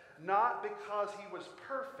not because he was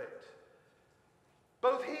perfect.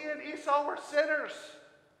 Both he and Esau were sinners.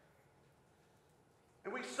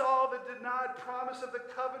 And we saw the denied promise of the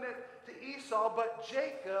covenant to Esau, but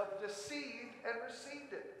Jacob deceived and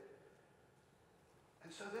received it.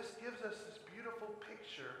 And so this gives us this beautiful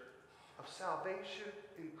picture of salvation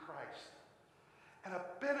in Christ and a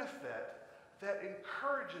benefit that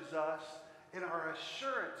encourages us in our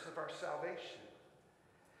assurance of our salvation.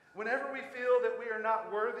 Whenever we feel that we are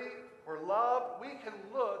not worthy or loved, we can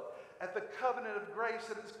look at the covenant of grace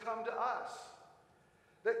that has come to us.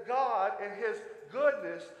 That God, in his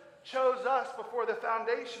goodness, chose us before the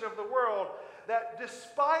foundation of the world. That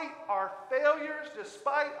despite our failures,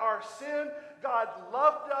 despite our sin, God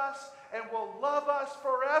loved us and will love us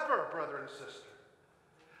forever, brother and sister.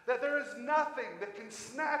 That there is nothing that can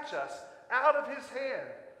snatch us out of his hand.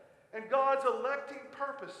 And God's electing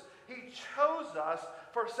purpose, he chose us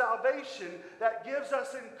for salvation that gives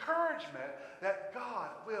us encouragement that God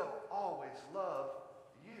will always love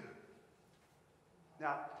you.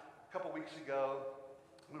 Now, a couple weeks ago,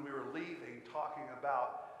 when we were leaving, talking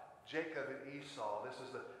about Jacob and Esau, this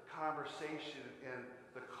is the conversation in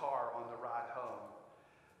the car on the ride home.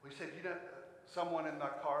 We said, someone in the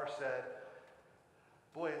car said,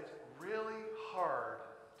 boy, it's really hard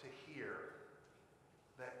to hear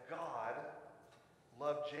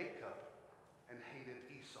Jacob and hated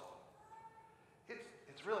Esau.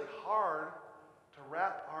 It's really hard to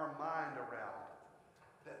wrap our mind around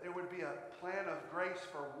that there would be a plan of grace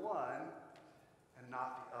for one and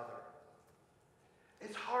not the other.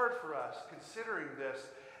 It's hard for us considering this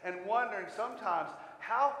and wondering sometimes,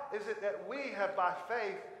 how is it that we have by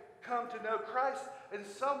faith come to know Christ in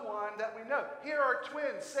someone that we know? Here are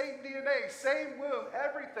twins, same DNA, same womb,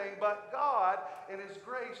 everything, but God in His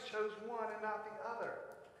grace chose one and not the other.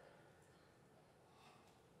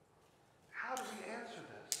 How do we answer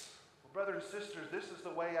this? Well, brothers and sisters, this is the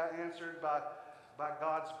way I answered by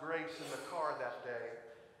God's grace in the car that day.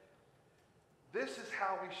 This is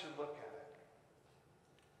how we should look at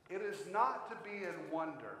it. It is not to be in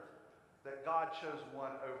wonder that God chose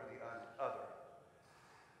one over the other.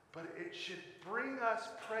 But it should bring us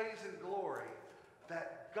praise and glory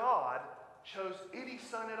that God chose any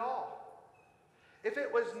son at all. If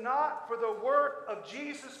it was not for the work of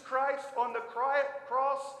Jesus Christ on the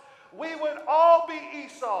cross, we would all be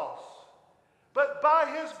Esau's. But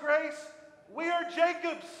by His grace, we are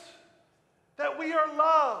Jacob's. That we are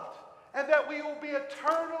loved and that we will be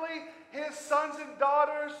eternally His sons and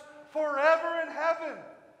daughters forever in heaven.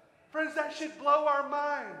 Friends, that should blow our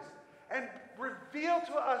minds and reveal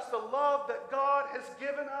to us the love that God has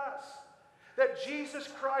given us. That Jesus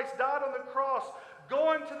Christ died on the cross,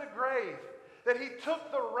 going to the grave. That He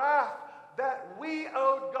took the wrath that we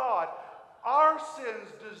owed God. Our sins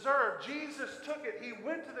deserved. Jesus took it. He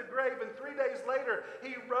went to the grave, and 3 days later,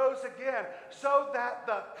 He rose again, so that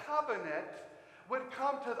the covenant would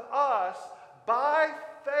come to us by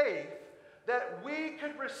faith, that we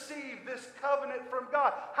could receive this covenant from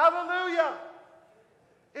God. Hallelujah!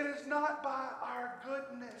 It is not by our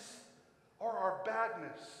goodness or our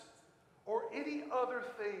badness or any other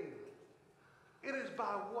thing. It is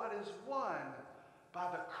by what is won by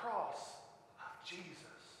the cross of Jesus.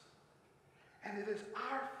 And it is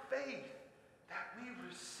our faith that we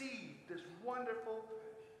receive this wonderful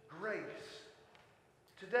grace.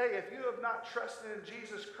 Today, if you have not trusted in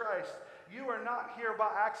Jesus Christ, you are not here by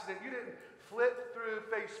accident. You didn't flip through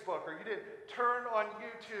Facebook, or you didn't turn on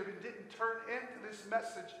YouTube and didn't turn into this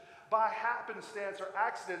message by happenstance or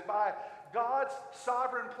accident. By God's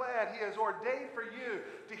sovereign plan, He has ordained for you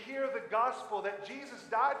to hear the gospel that Jesus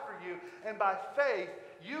died for you, and by faith,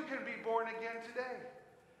 you can be born again today.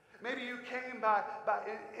 Maybe you came by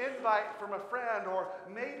an invite from a friend, or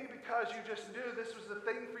maybe because you just knew this was the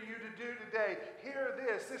thing for you to do today. Hear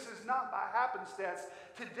this. This is not by happenstance.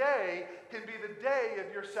 Today can be the day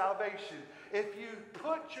of your salvation. If you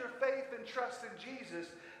put your faith and trust in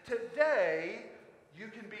Jesus, today you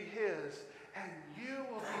can be His, and you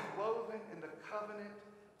will be woven in the covenant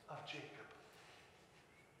of Jacob.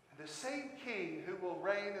 And the same king who will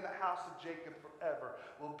reign in the house of Jacob forever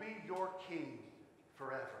will be your king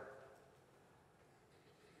forever.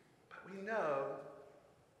 We know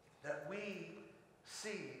that we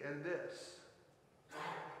see in this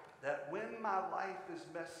that when my life is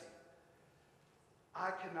messy,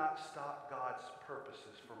 I cannot stop God's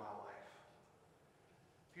purposes for my life.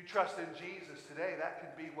 If you trust in Jesus today, that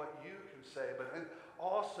could be what you can say, but then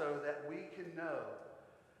also that we can know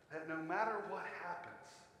that no matter what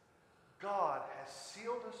happens, God has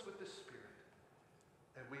sealed us with the Spirit,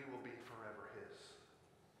 and we will be forever His.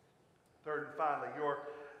 Third and finally, your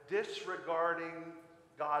disregarding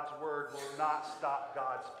God's word will not stop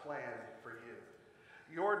God's plan for you.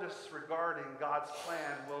 Your disregarding God's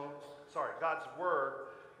word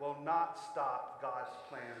will not stop God's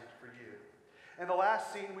plan for you. In the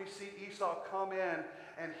last scene, we see Esau come in,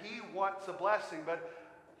 and he wants a blessing, but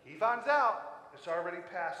he finds out it's already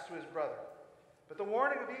passed to his brother. But the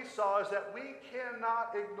warning of Esau is that we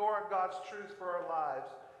cannot ignore God's truth for our lives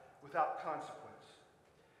without consequence.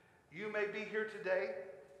 You may be here today,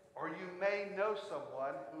 or you may know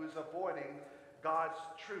someone who is avoiding God's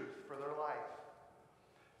truth for their life.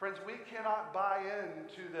 Friends, we cannot buy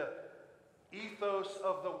into the ethos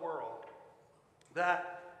of the world,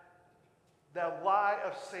 that the lie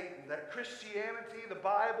of Satan, that Christianity, the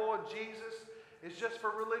Bible, and Jesus is just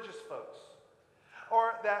for religious folks.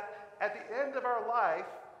 Or that at the end of our life,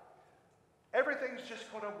 everything's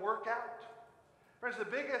just going to work out. Friends, the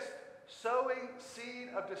biggest sowing seed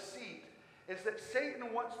of deceit is that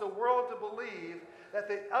Satan wants the world to believe that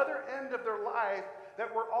the other end of their life,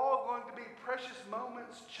 that we're all going to be precious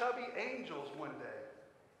moments, chubby angels one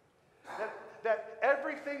day. That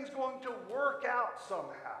everything's going to work out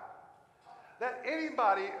somehow. That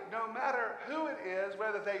anybody, no matter who it is,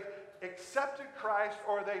 whether they've accepted Christ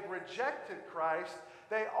or they've rejected Christ,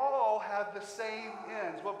 they all have the same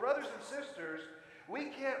ends. Well, brothers and sisters, we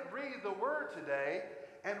can't read the Word today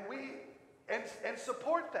and and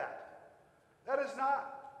support that. That is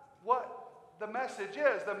not what the message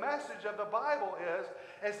is. The message of the Bible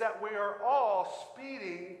is that we are all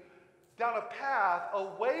speeding down a path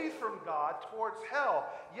away from God towards hell.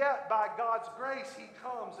 Yet, by God's grace, he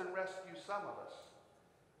comes and rescues some of us.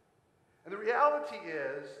 And the reality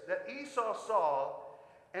is that Esau saw,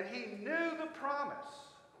 and he knew the promise,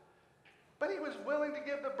 but he was willing to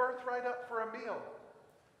give the birthright up for a meal.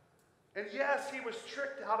 And yes, he was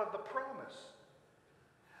tricked out of the promise.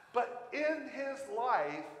 But in his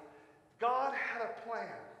life, God had a plan.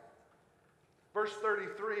 Verse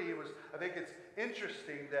 33 I think it's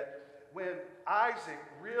interesting that when Isaac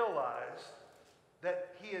realized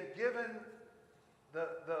that he had given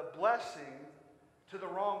the blessing to the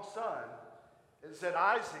wrong son, it said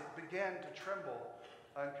Isaac began to tremble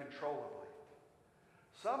uncontrollably.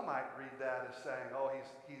 Some might read that as saying, oh,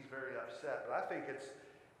 he's very upset. But I think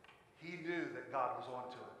he knew that God was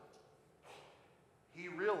onto him. He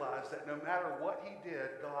realized that no matter what he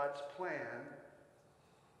did, God's plan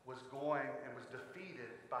was going and was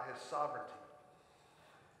defeated by his sovereignty.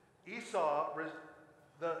 Esau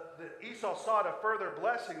sought a further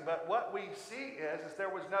blessing, but what we see is there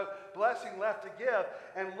was no blessing left to give.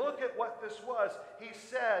 And look at what this was. He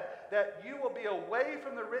said that you will be away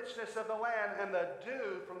from the richness of the land and the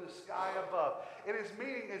dew from the sky above. It is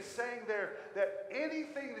saying there that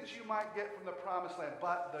anything that you might get from the promised land,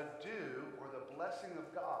 but the dew or the blessing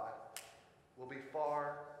of God will be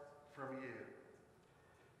far from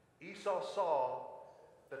you. Esau saw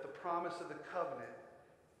that the promise of the covenant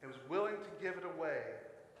and was willing to give it away.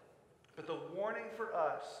 But the warning for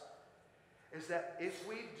us is that if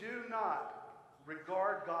we do not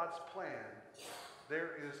regard God's plan,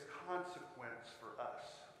 there is consequence for us.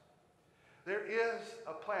 There is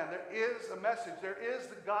a plan. There is a message. There is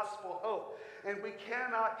the gospel hope. And we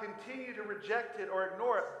cannot continue to reject it or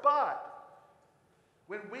ignore it. But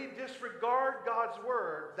when we disregard God's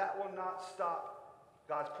word, that will not stop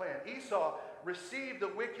God's plan. Esau received the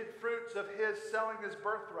wicked fruits of his selling his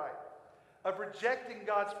birthright, of rejecting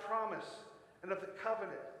God's promise and of the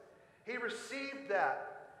covenant. He received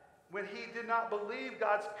that when he did not believe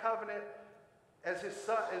God's covenant as his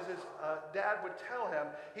dad would tell him.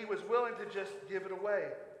 He was willing to just give it away.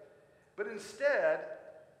 But instead,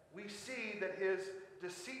 we see that his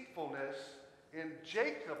deceitfulness in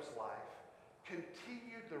Jacob's life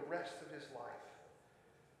continued the rest of his life.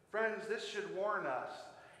 Friends, this should warn us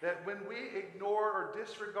that when we ignore or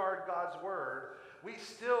disregard God's word, we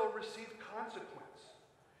still receive consequence.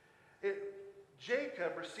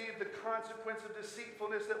 Jacob received the consequence of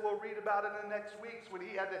deceitfulness that we'll read about in the next weeks when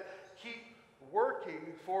he had to keep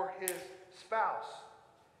working for his spouse.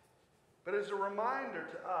 But as a reminder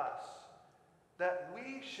to us that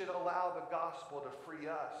we should allow the gospel to free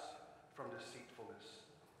us from deceitfulness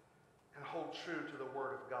and hold true to the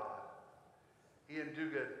word of God. Ian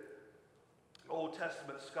Duguid, Old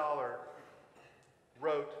Testament scholar,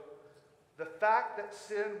 wrote, "The fact that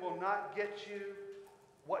sin will not get you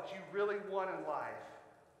what you really want in life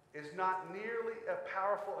is not nearly a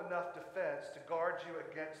powerful enough defense to guard you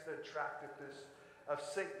against the attractiveness of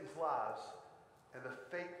Satan's lies and the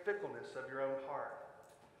fickleness of your own heart.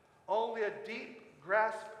 Only a deep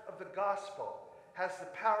grasp of the gospel has the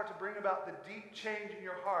power to bring about the deep change in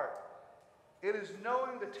your heart. It is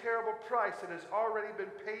knowing the terrible price that has already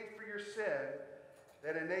been paid for your sin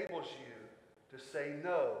that enables you to say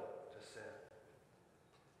no to sin."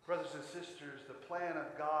 Brothers and sisters, the plan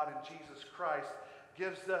of God in Jesus Christ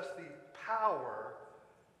gives us the power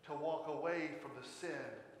to walk away from the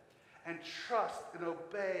sin and trust and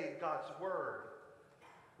obey God's word.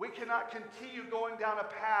 We cannot continue going down a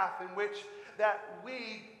path in which that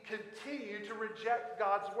we continue to reject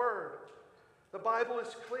God's word. The Bible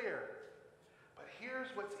is clear. But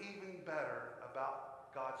here's what's even better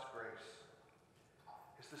about God's grace.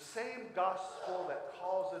 It's the same gospel that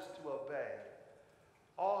calls us to obey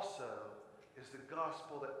also is the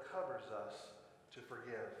gospel that covers us to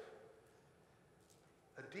forgive.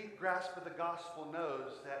 A deep grasp of the gospel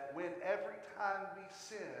knows that when every time we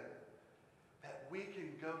sin, that we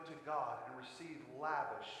can go to God and receive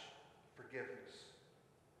lavish forgiveness.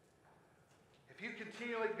 If you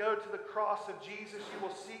continually go to the cross of Jesus, you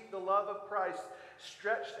will seek the love of Christ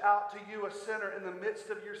stretched out to you, a sinner, in the midst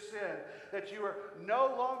of your sin, that you are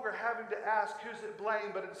no longer having to ask who's at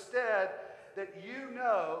blame, but instead that you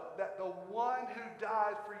know that the one who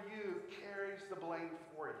died for you carries the blame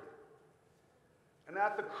for you. And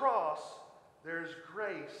at the cross, there's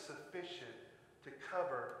grace sufficient to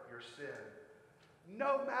cover your sin.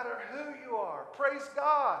 No matter who you are, praise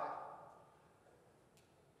God.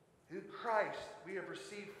 In Christ, we have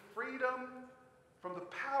received freedom from the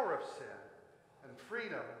power of sin and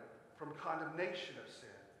freedom from condemnation of sin.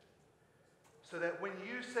 So that when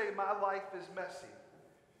you say my life is messy,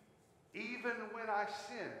 even when I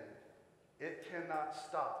sin, it cannot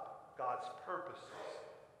stop God's purposes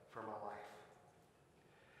for my life.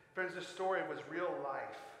 Friends, this story was real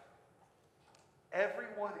life.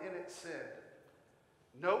 Everyone in it sinned.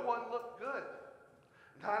 No one looked good.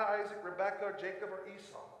 Not Isaac, Rebekah, Jacob, or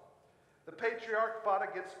Esau. The patriarch fought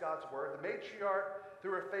against God's word. The matriarch,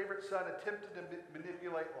 through her favorite son, attempted to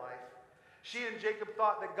manipulate life. She and Jacob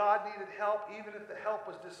thought that God needed help, even if the help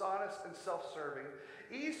was dishonest and self-serving.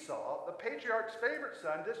 Esau, the patriarch's favorite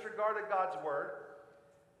son, disregarded God's word.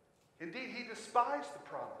 Indeed, he despised the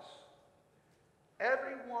promise.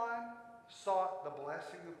 Everyone sought the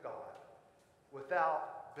blessing of God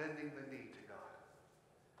without bending the knee to God.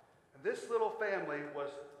 And this little family was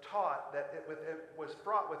taught that it was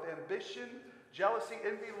fraught with ambition, jealousy,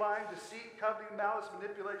 envy, lying, deceit, coveting, malice,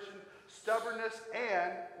 manipulation, stubbornness,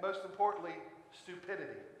 and, most importantly,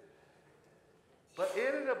 stupidity. But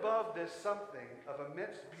in and above this, something of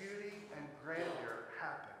immense beauty and grandeur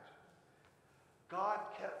happened. God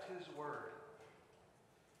kept his word.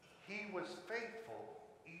 He was faithful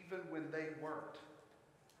even when they weren't.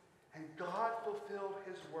 And God fulfilled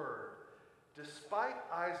his word despite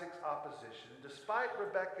Isaac's opposition, despite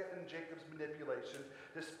Rebekah and Jacob's manipulation,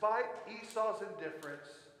 despite Esau's indifference.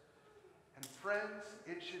 And friends,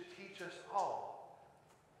 it should teach us all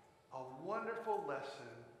a wonderful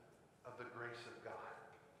lesson of the grace of God.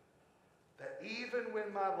 That even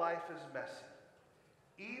when my life is messy,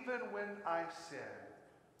 even when I sin,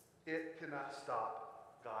 it cannot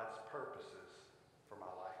stop God's purposes for my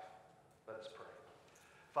life. Let us pray.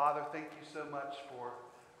 Father, thank you so much for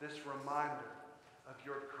this reminder of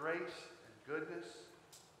your grace and goodness.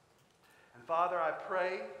 And Father, I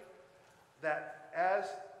pray that as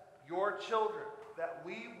your children, that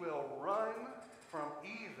we will run from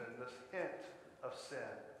even this hint of sin.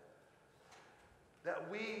 That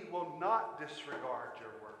we will not disregard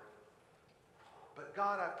your word. But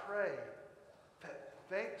God, I pray that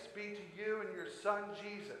thanks be to you and your Son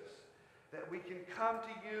Jesus, that we can come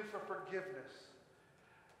to you for forgiveness.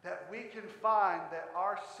 That we can find that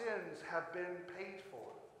our sins have been paid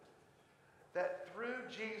for. That through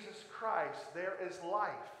Jesus Christ there is life.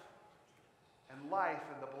 And life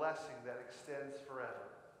in the blessing that extends forever.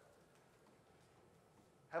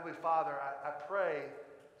 Heavenly Father, I pray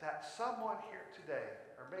that someone here today,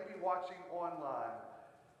 or maybe watching online,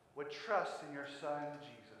 would trust in your Son,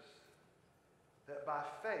 Jesus. That by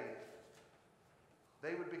faith,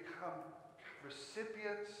 they would become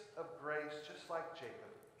recipients of grace just like Jacob.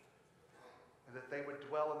 And that they would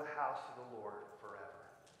dwell in the house of the Lord forever.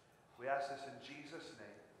 We ask this in Jesus'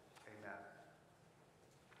 name. Amen.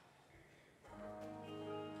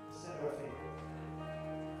 Stand to our feet.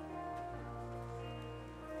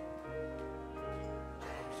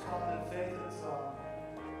 Respond in faith and song.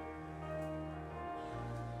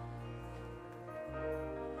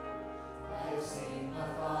 I have seen my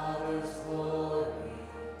Father's glory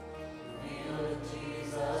revealed in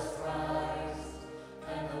Jesus Christ,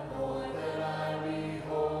 and the more that I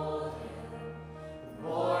behold him, the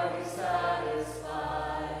more he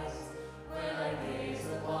satisfies. When I gaze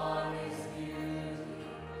upon his beauty,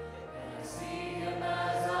 and I see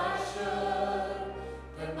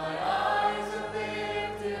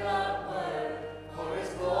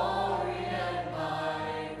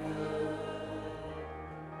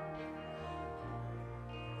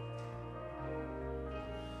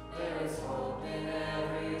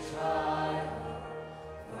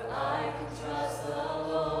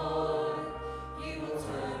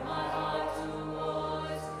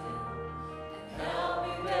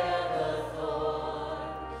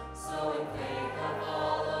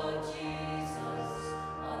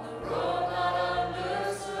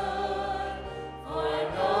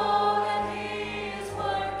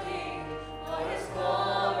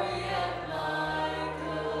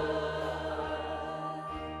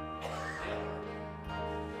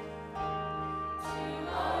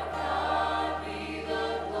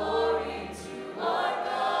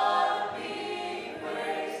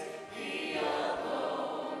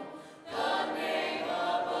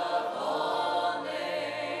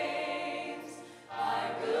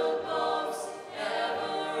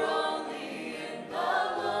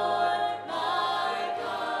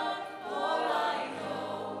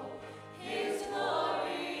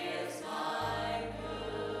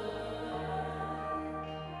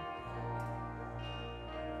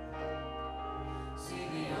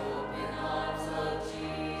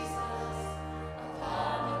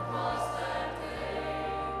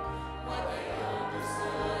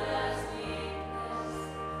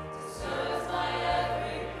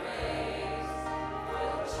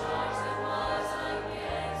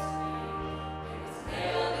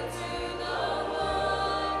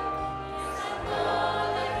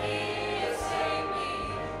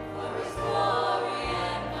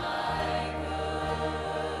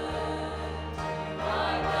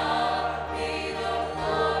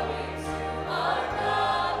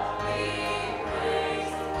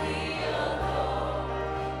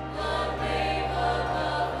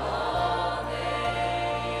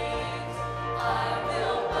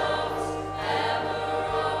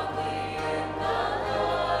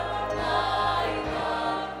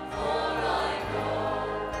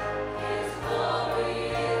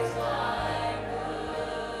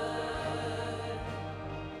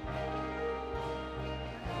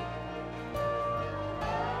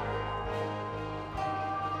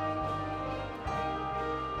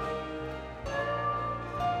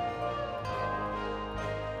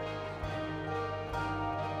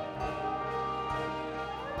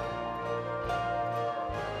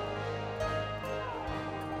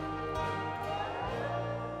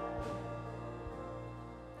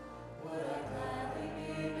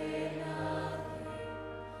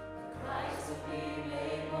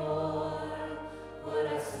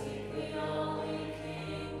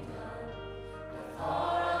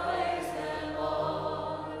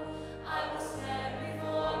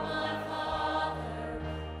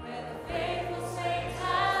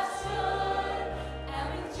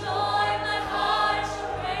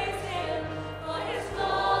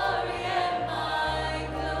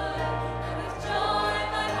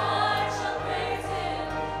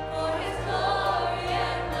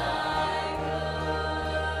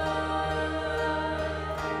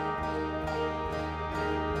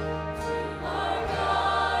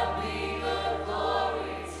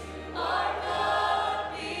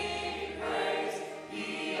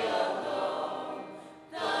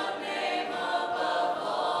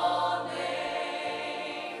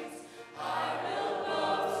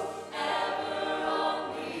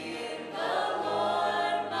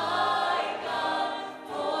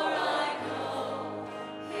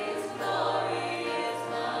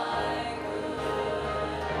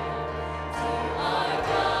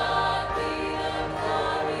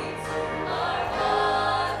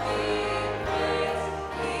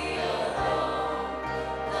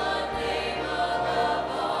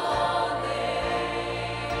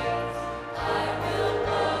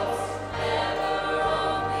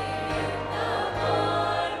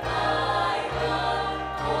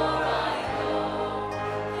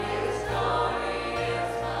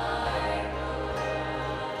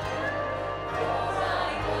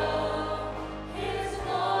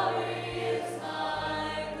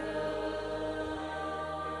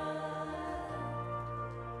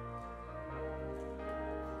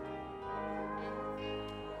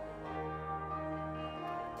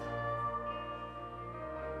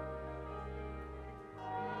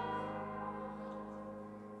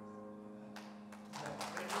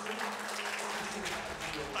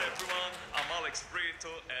Alex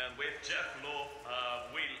Brito, and with Jeff Lowe,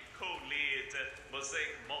 we co-lead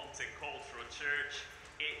Mosaic Multicultural Church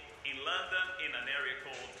in London in an area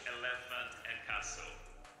called Elephant and Castle.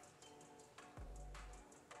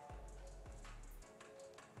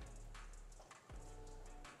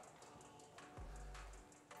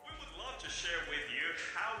 We would love to share with you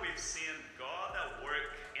how we've seen God at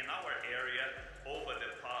work in our area over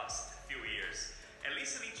the past few years. And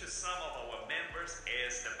listening to some of our members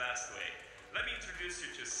is the best way. Let me introduce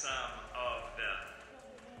you to some of them.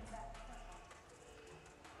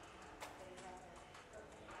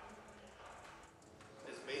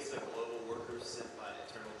 As Mesa Global Workers sent by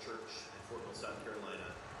Eternal Church in Fort Mill, South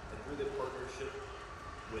Carolina, and through their partnership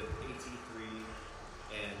with AT3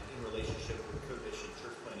 and in relationship with Co-Mission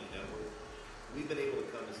Church Planning Network, we've been able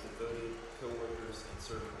to come as devoted co-workers and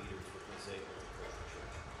servant leaders with Mosaic Multicultural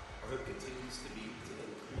Church. Our hope continues to be to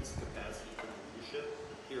increase capacity for the leadership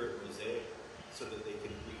here at Mosaic so that they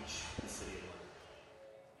can reach the city of London.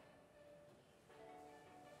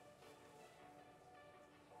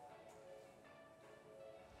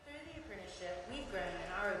 Through the apprenticeship, we've grown in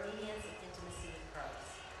our obedience and intimacy with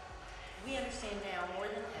Christ. We understand now more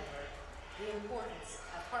than ever the importance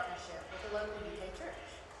of partnership with the local UK church.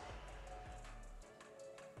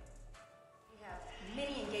 We have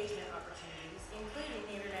many engagement opportunities, including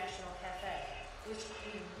the International Cafe, which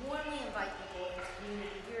we warmly invite people into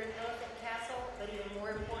community here in Elephant Castle, but even more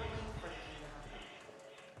importantly, for the kingdom.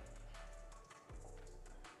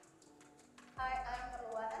 Hi, I'm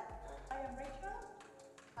Luana. I am Rachel.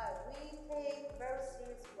 We take very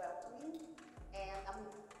serious welcoming, and I'm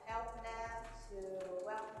helping them to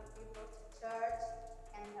welcome people to church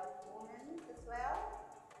and help women as well.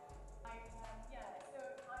 I'm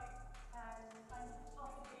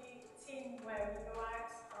part of the team where we go out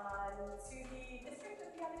to the district of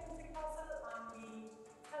the Elephant Castle and we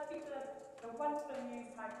tell people the wonderful news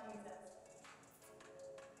about Jesus.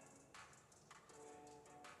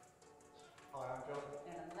 Hi, I'm John,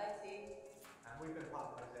 And I'm Lexi. and we've been part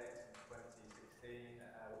of Mosaic since 2016.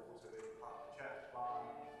 We've also been part of the church plan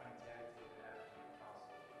in 2018 at Elephant Castle.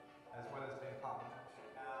 As well as being part of the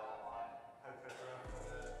membership now, I'm co-treasurer for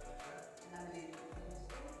the church. And I'm leading the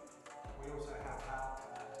ministry. We also help out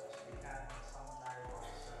as we can on Sunday by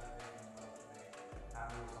serving and welcoming, and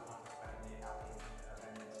we also participate in the outreach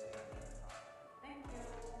events here at Elephant Castle. Thank you.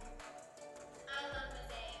 I love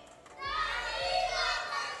Mosaic.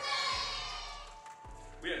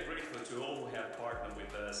 We are grateful to all who have partnered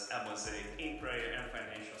with us at Mosaic in prayer and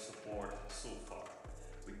financial support so far.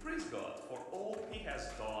 We praise God for all He has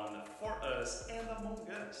done for us and among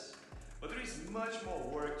us. But there is much more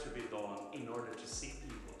work to be done in order to see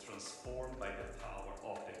people transformed by the power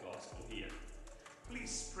of the gospel here.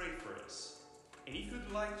 Please pray for us. And if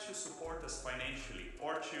you'd like to support us financially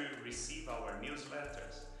or to receive our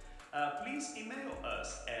newsletters, please email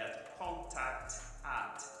us at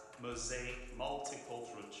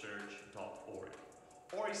contact@mosaicmulticulturalchurch.org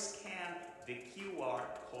or scan the QR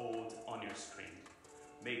code on your screen.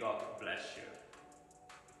 May God bless you.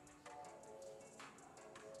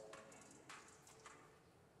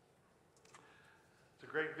 It's a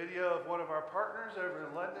great video of one of our partners over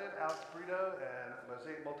in London, Alex Brito and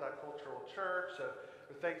Mosaic Multicultural Church. So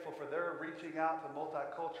we're thankful for their reaching out to the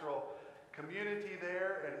multicultural community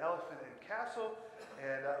there in Elephant and Castle.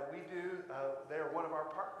 And they're one of our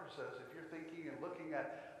partners. So if you're thinking and looking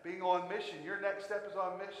at being on mission, your next step is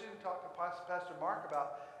on mission. Talk to Pastor Mark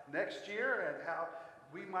about next year and how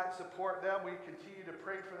we might support them. We continue to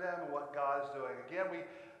pray for them and what God is doing. Again, we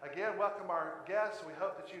welcome our guests. We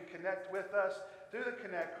hope that you connect with us through the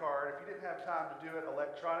Connect card. If you didn't have time to do it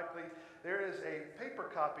electronically, there is a paper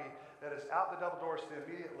copy that is out the double doors to the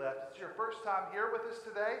immediate left. If it's your first time here with us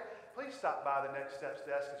today, please stop by the Next Steps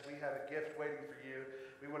desk as we have a gift waiting for you.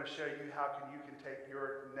 We want to show you how you can take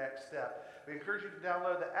your next step. We encourage you to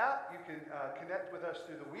download the app. You can connect with us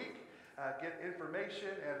through the week, get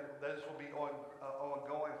information, and those will be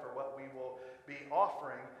ongoing for what we will be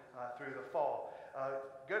offering through the fall.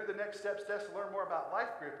 Go to the Next Steps desk to learn more about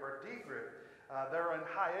Life Group or D Group. They're in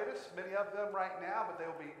hiatus, many of them right now, but they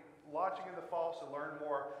will be launching in the fall, so learn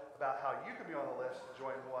more about how you can be on the list to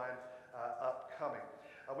join one upcoming.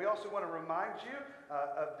 We also want to remind you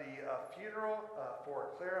of the funeral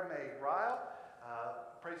for Clara May Ryle.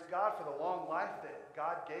 Praise God for the long life that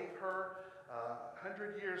God gave her,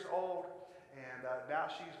 100 years old, and now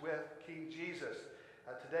she's with King Jesus.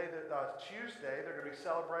 Today, Tuesday, they're going to be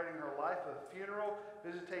celebrating her life with a funeral,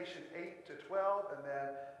 visitation 8 to 12, and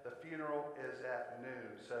then the funeral is at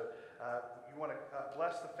noon. So you want to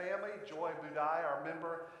bless the family. Joy Budai, our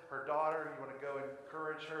member, her daughter, you want to go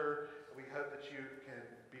encourage her. We hope that you can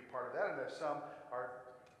be part of that. I know some are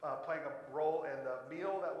playing a role in the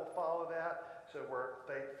meal that will follow that, so we're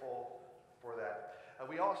thankful for that.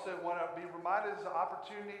 We also want to be reminded it's an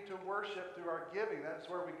opportunity to worship through our giving. That's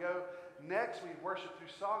where we go next. We worship through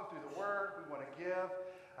song, through the word. We want to give.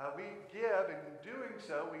 We give, and in doing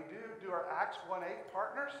so, we do our Acts 1:8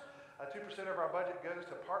 partners. 2% of our budget goes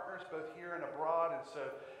to partners both here and abroad, and so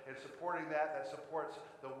in supporting that supports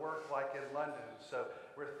the work like in London. So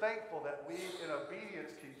we're thankful that we, in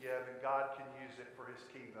obedience, can give, and God can use it for his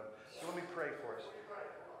kingdom. So let me pray for us. Before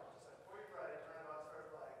you pray, turn on start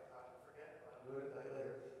flag. Forget do it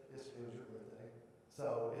later. Yesterday was your birthday.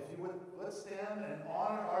 So if you would, let's stand and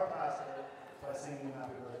honor our pastor by singing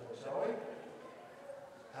happy birthday, shall we?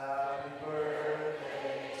 Happy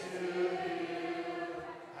birthday to you.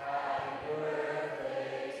 Happy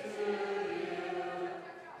birthday to you.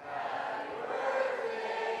 Happy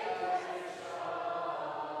birthday, Pastor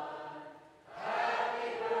Sean. Happy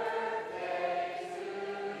birthday to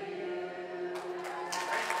you.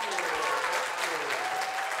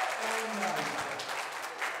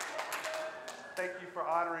 Thank you for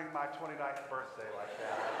honoring my 29th birthday like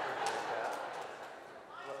that. I appreciate that.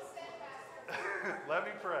 Let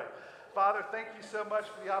me pray. Father, thank you so much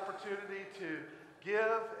for the opportunity to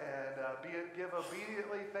give and give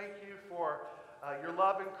obediently. Thank you for your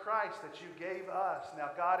love in Christ that you gave us. Now,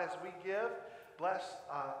 God, as we give, bless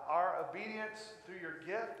our obedience through your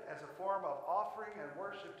gift as a form of offering and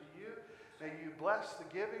worship to you. May you bless the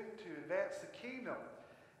giving to advance the kingdom.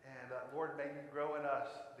 And Lord, may you grow in us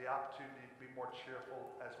the opportunity to be more cheerful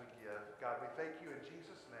as we give. God, we thank you in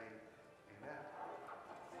Jesus' name. Amen.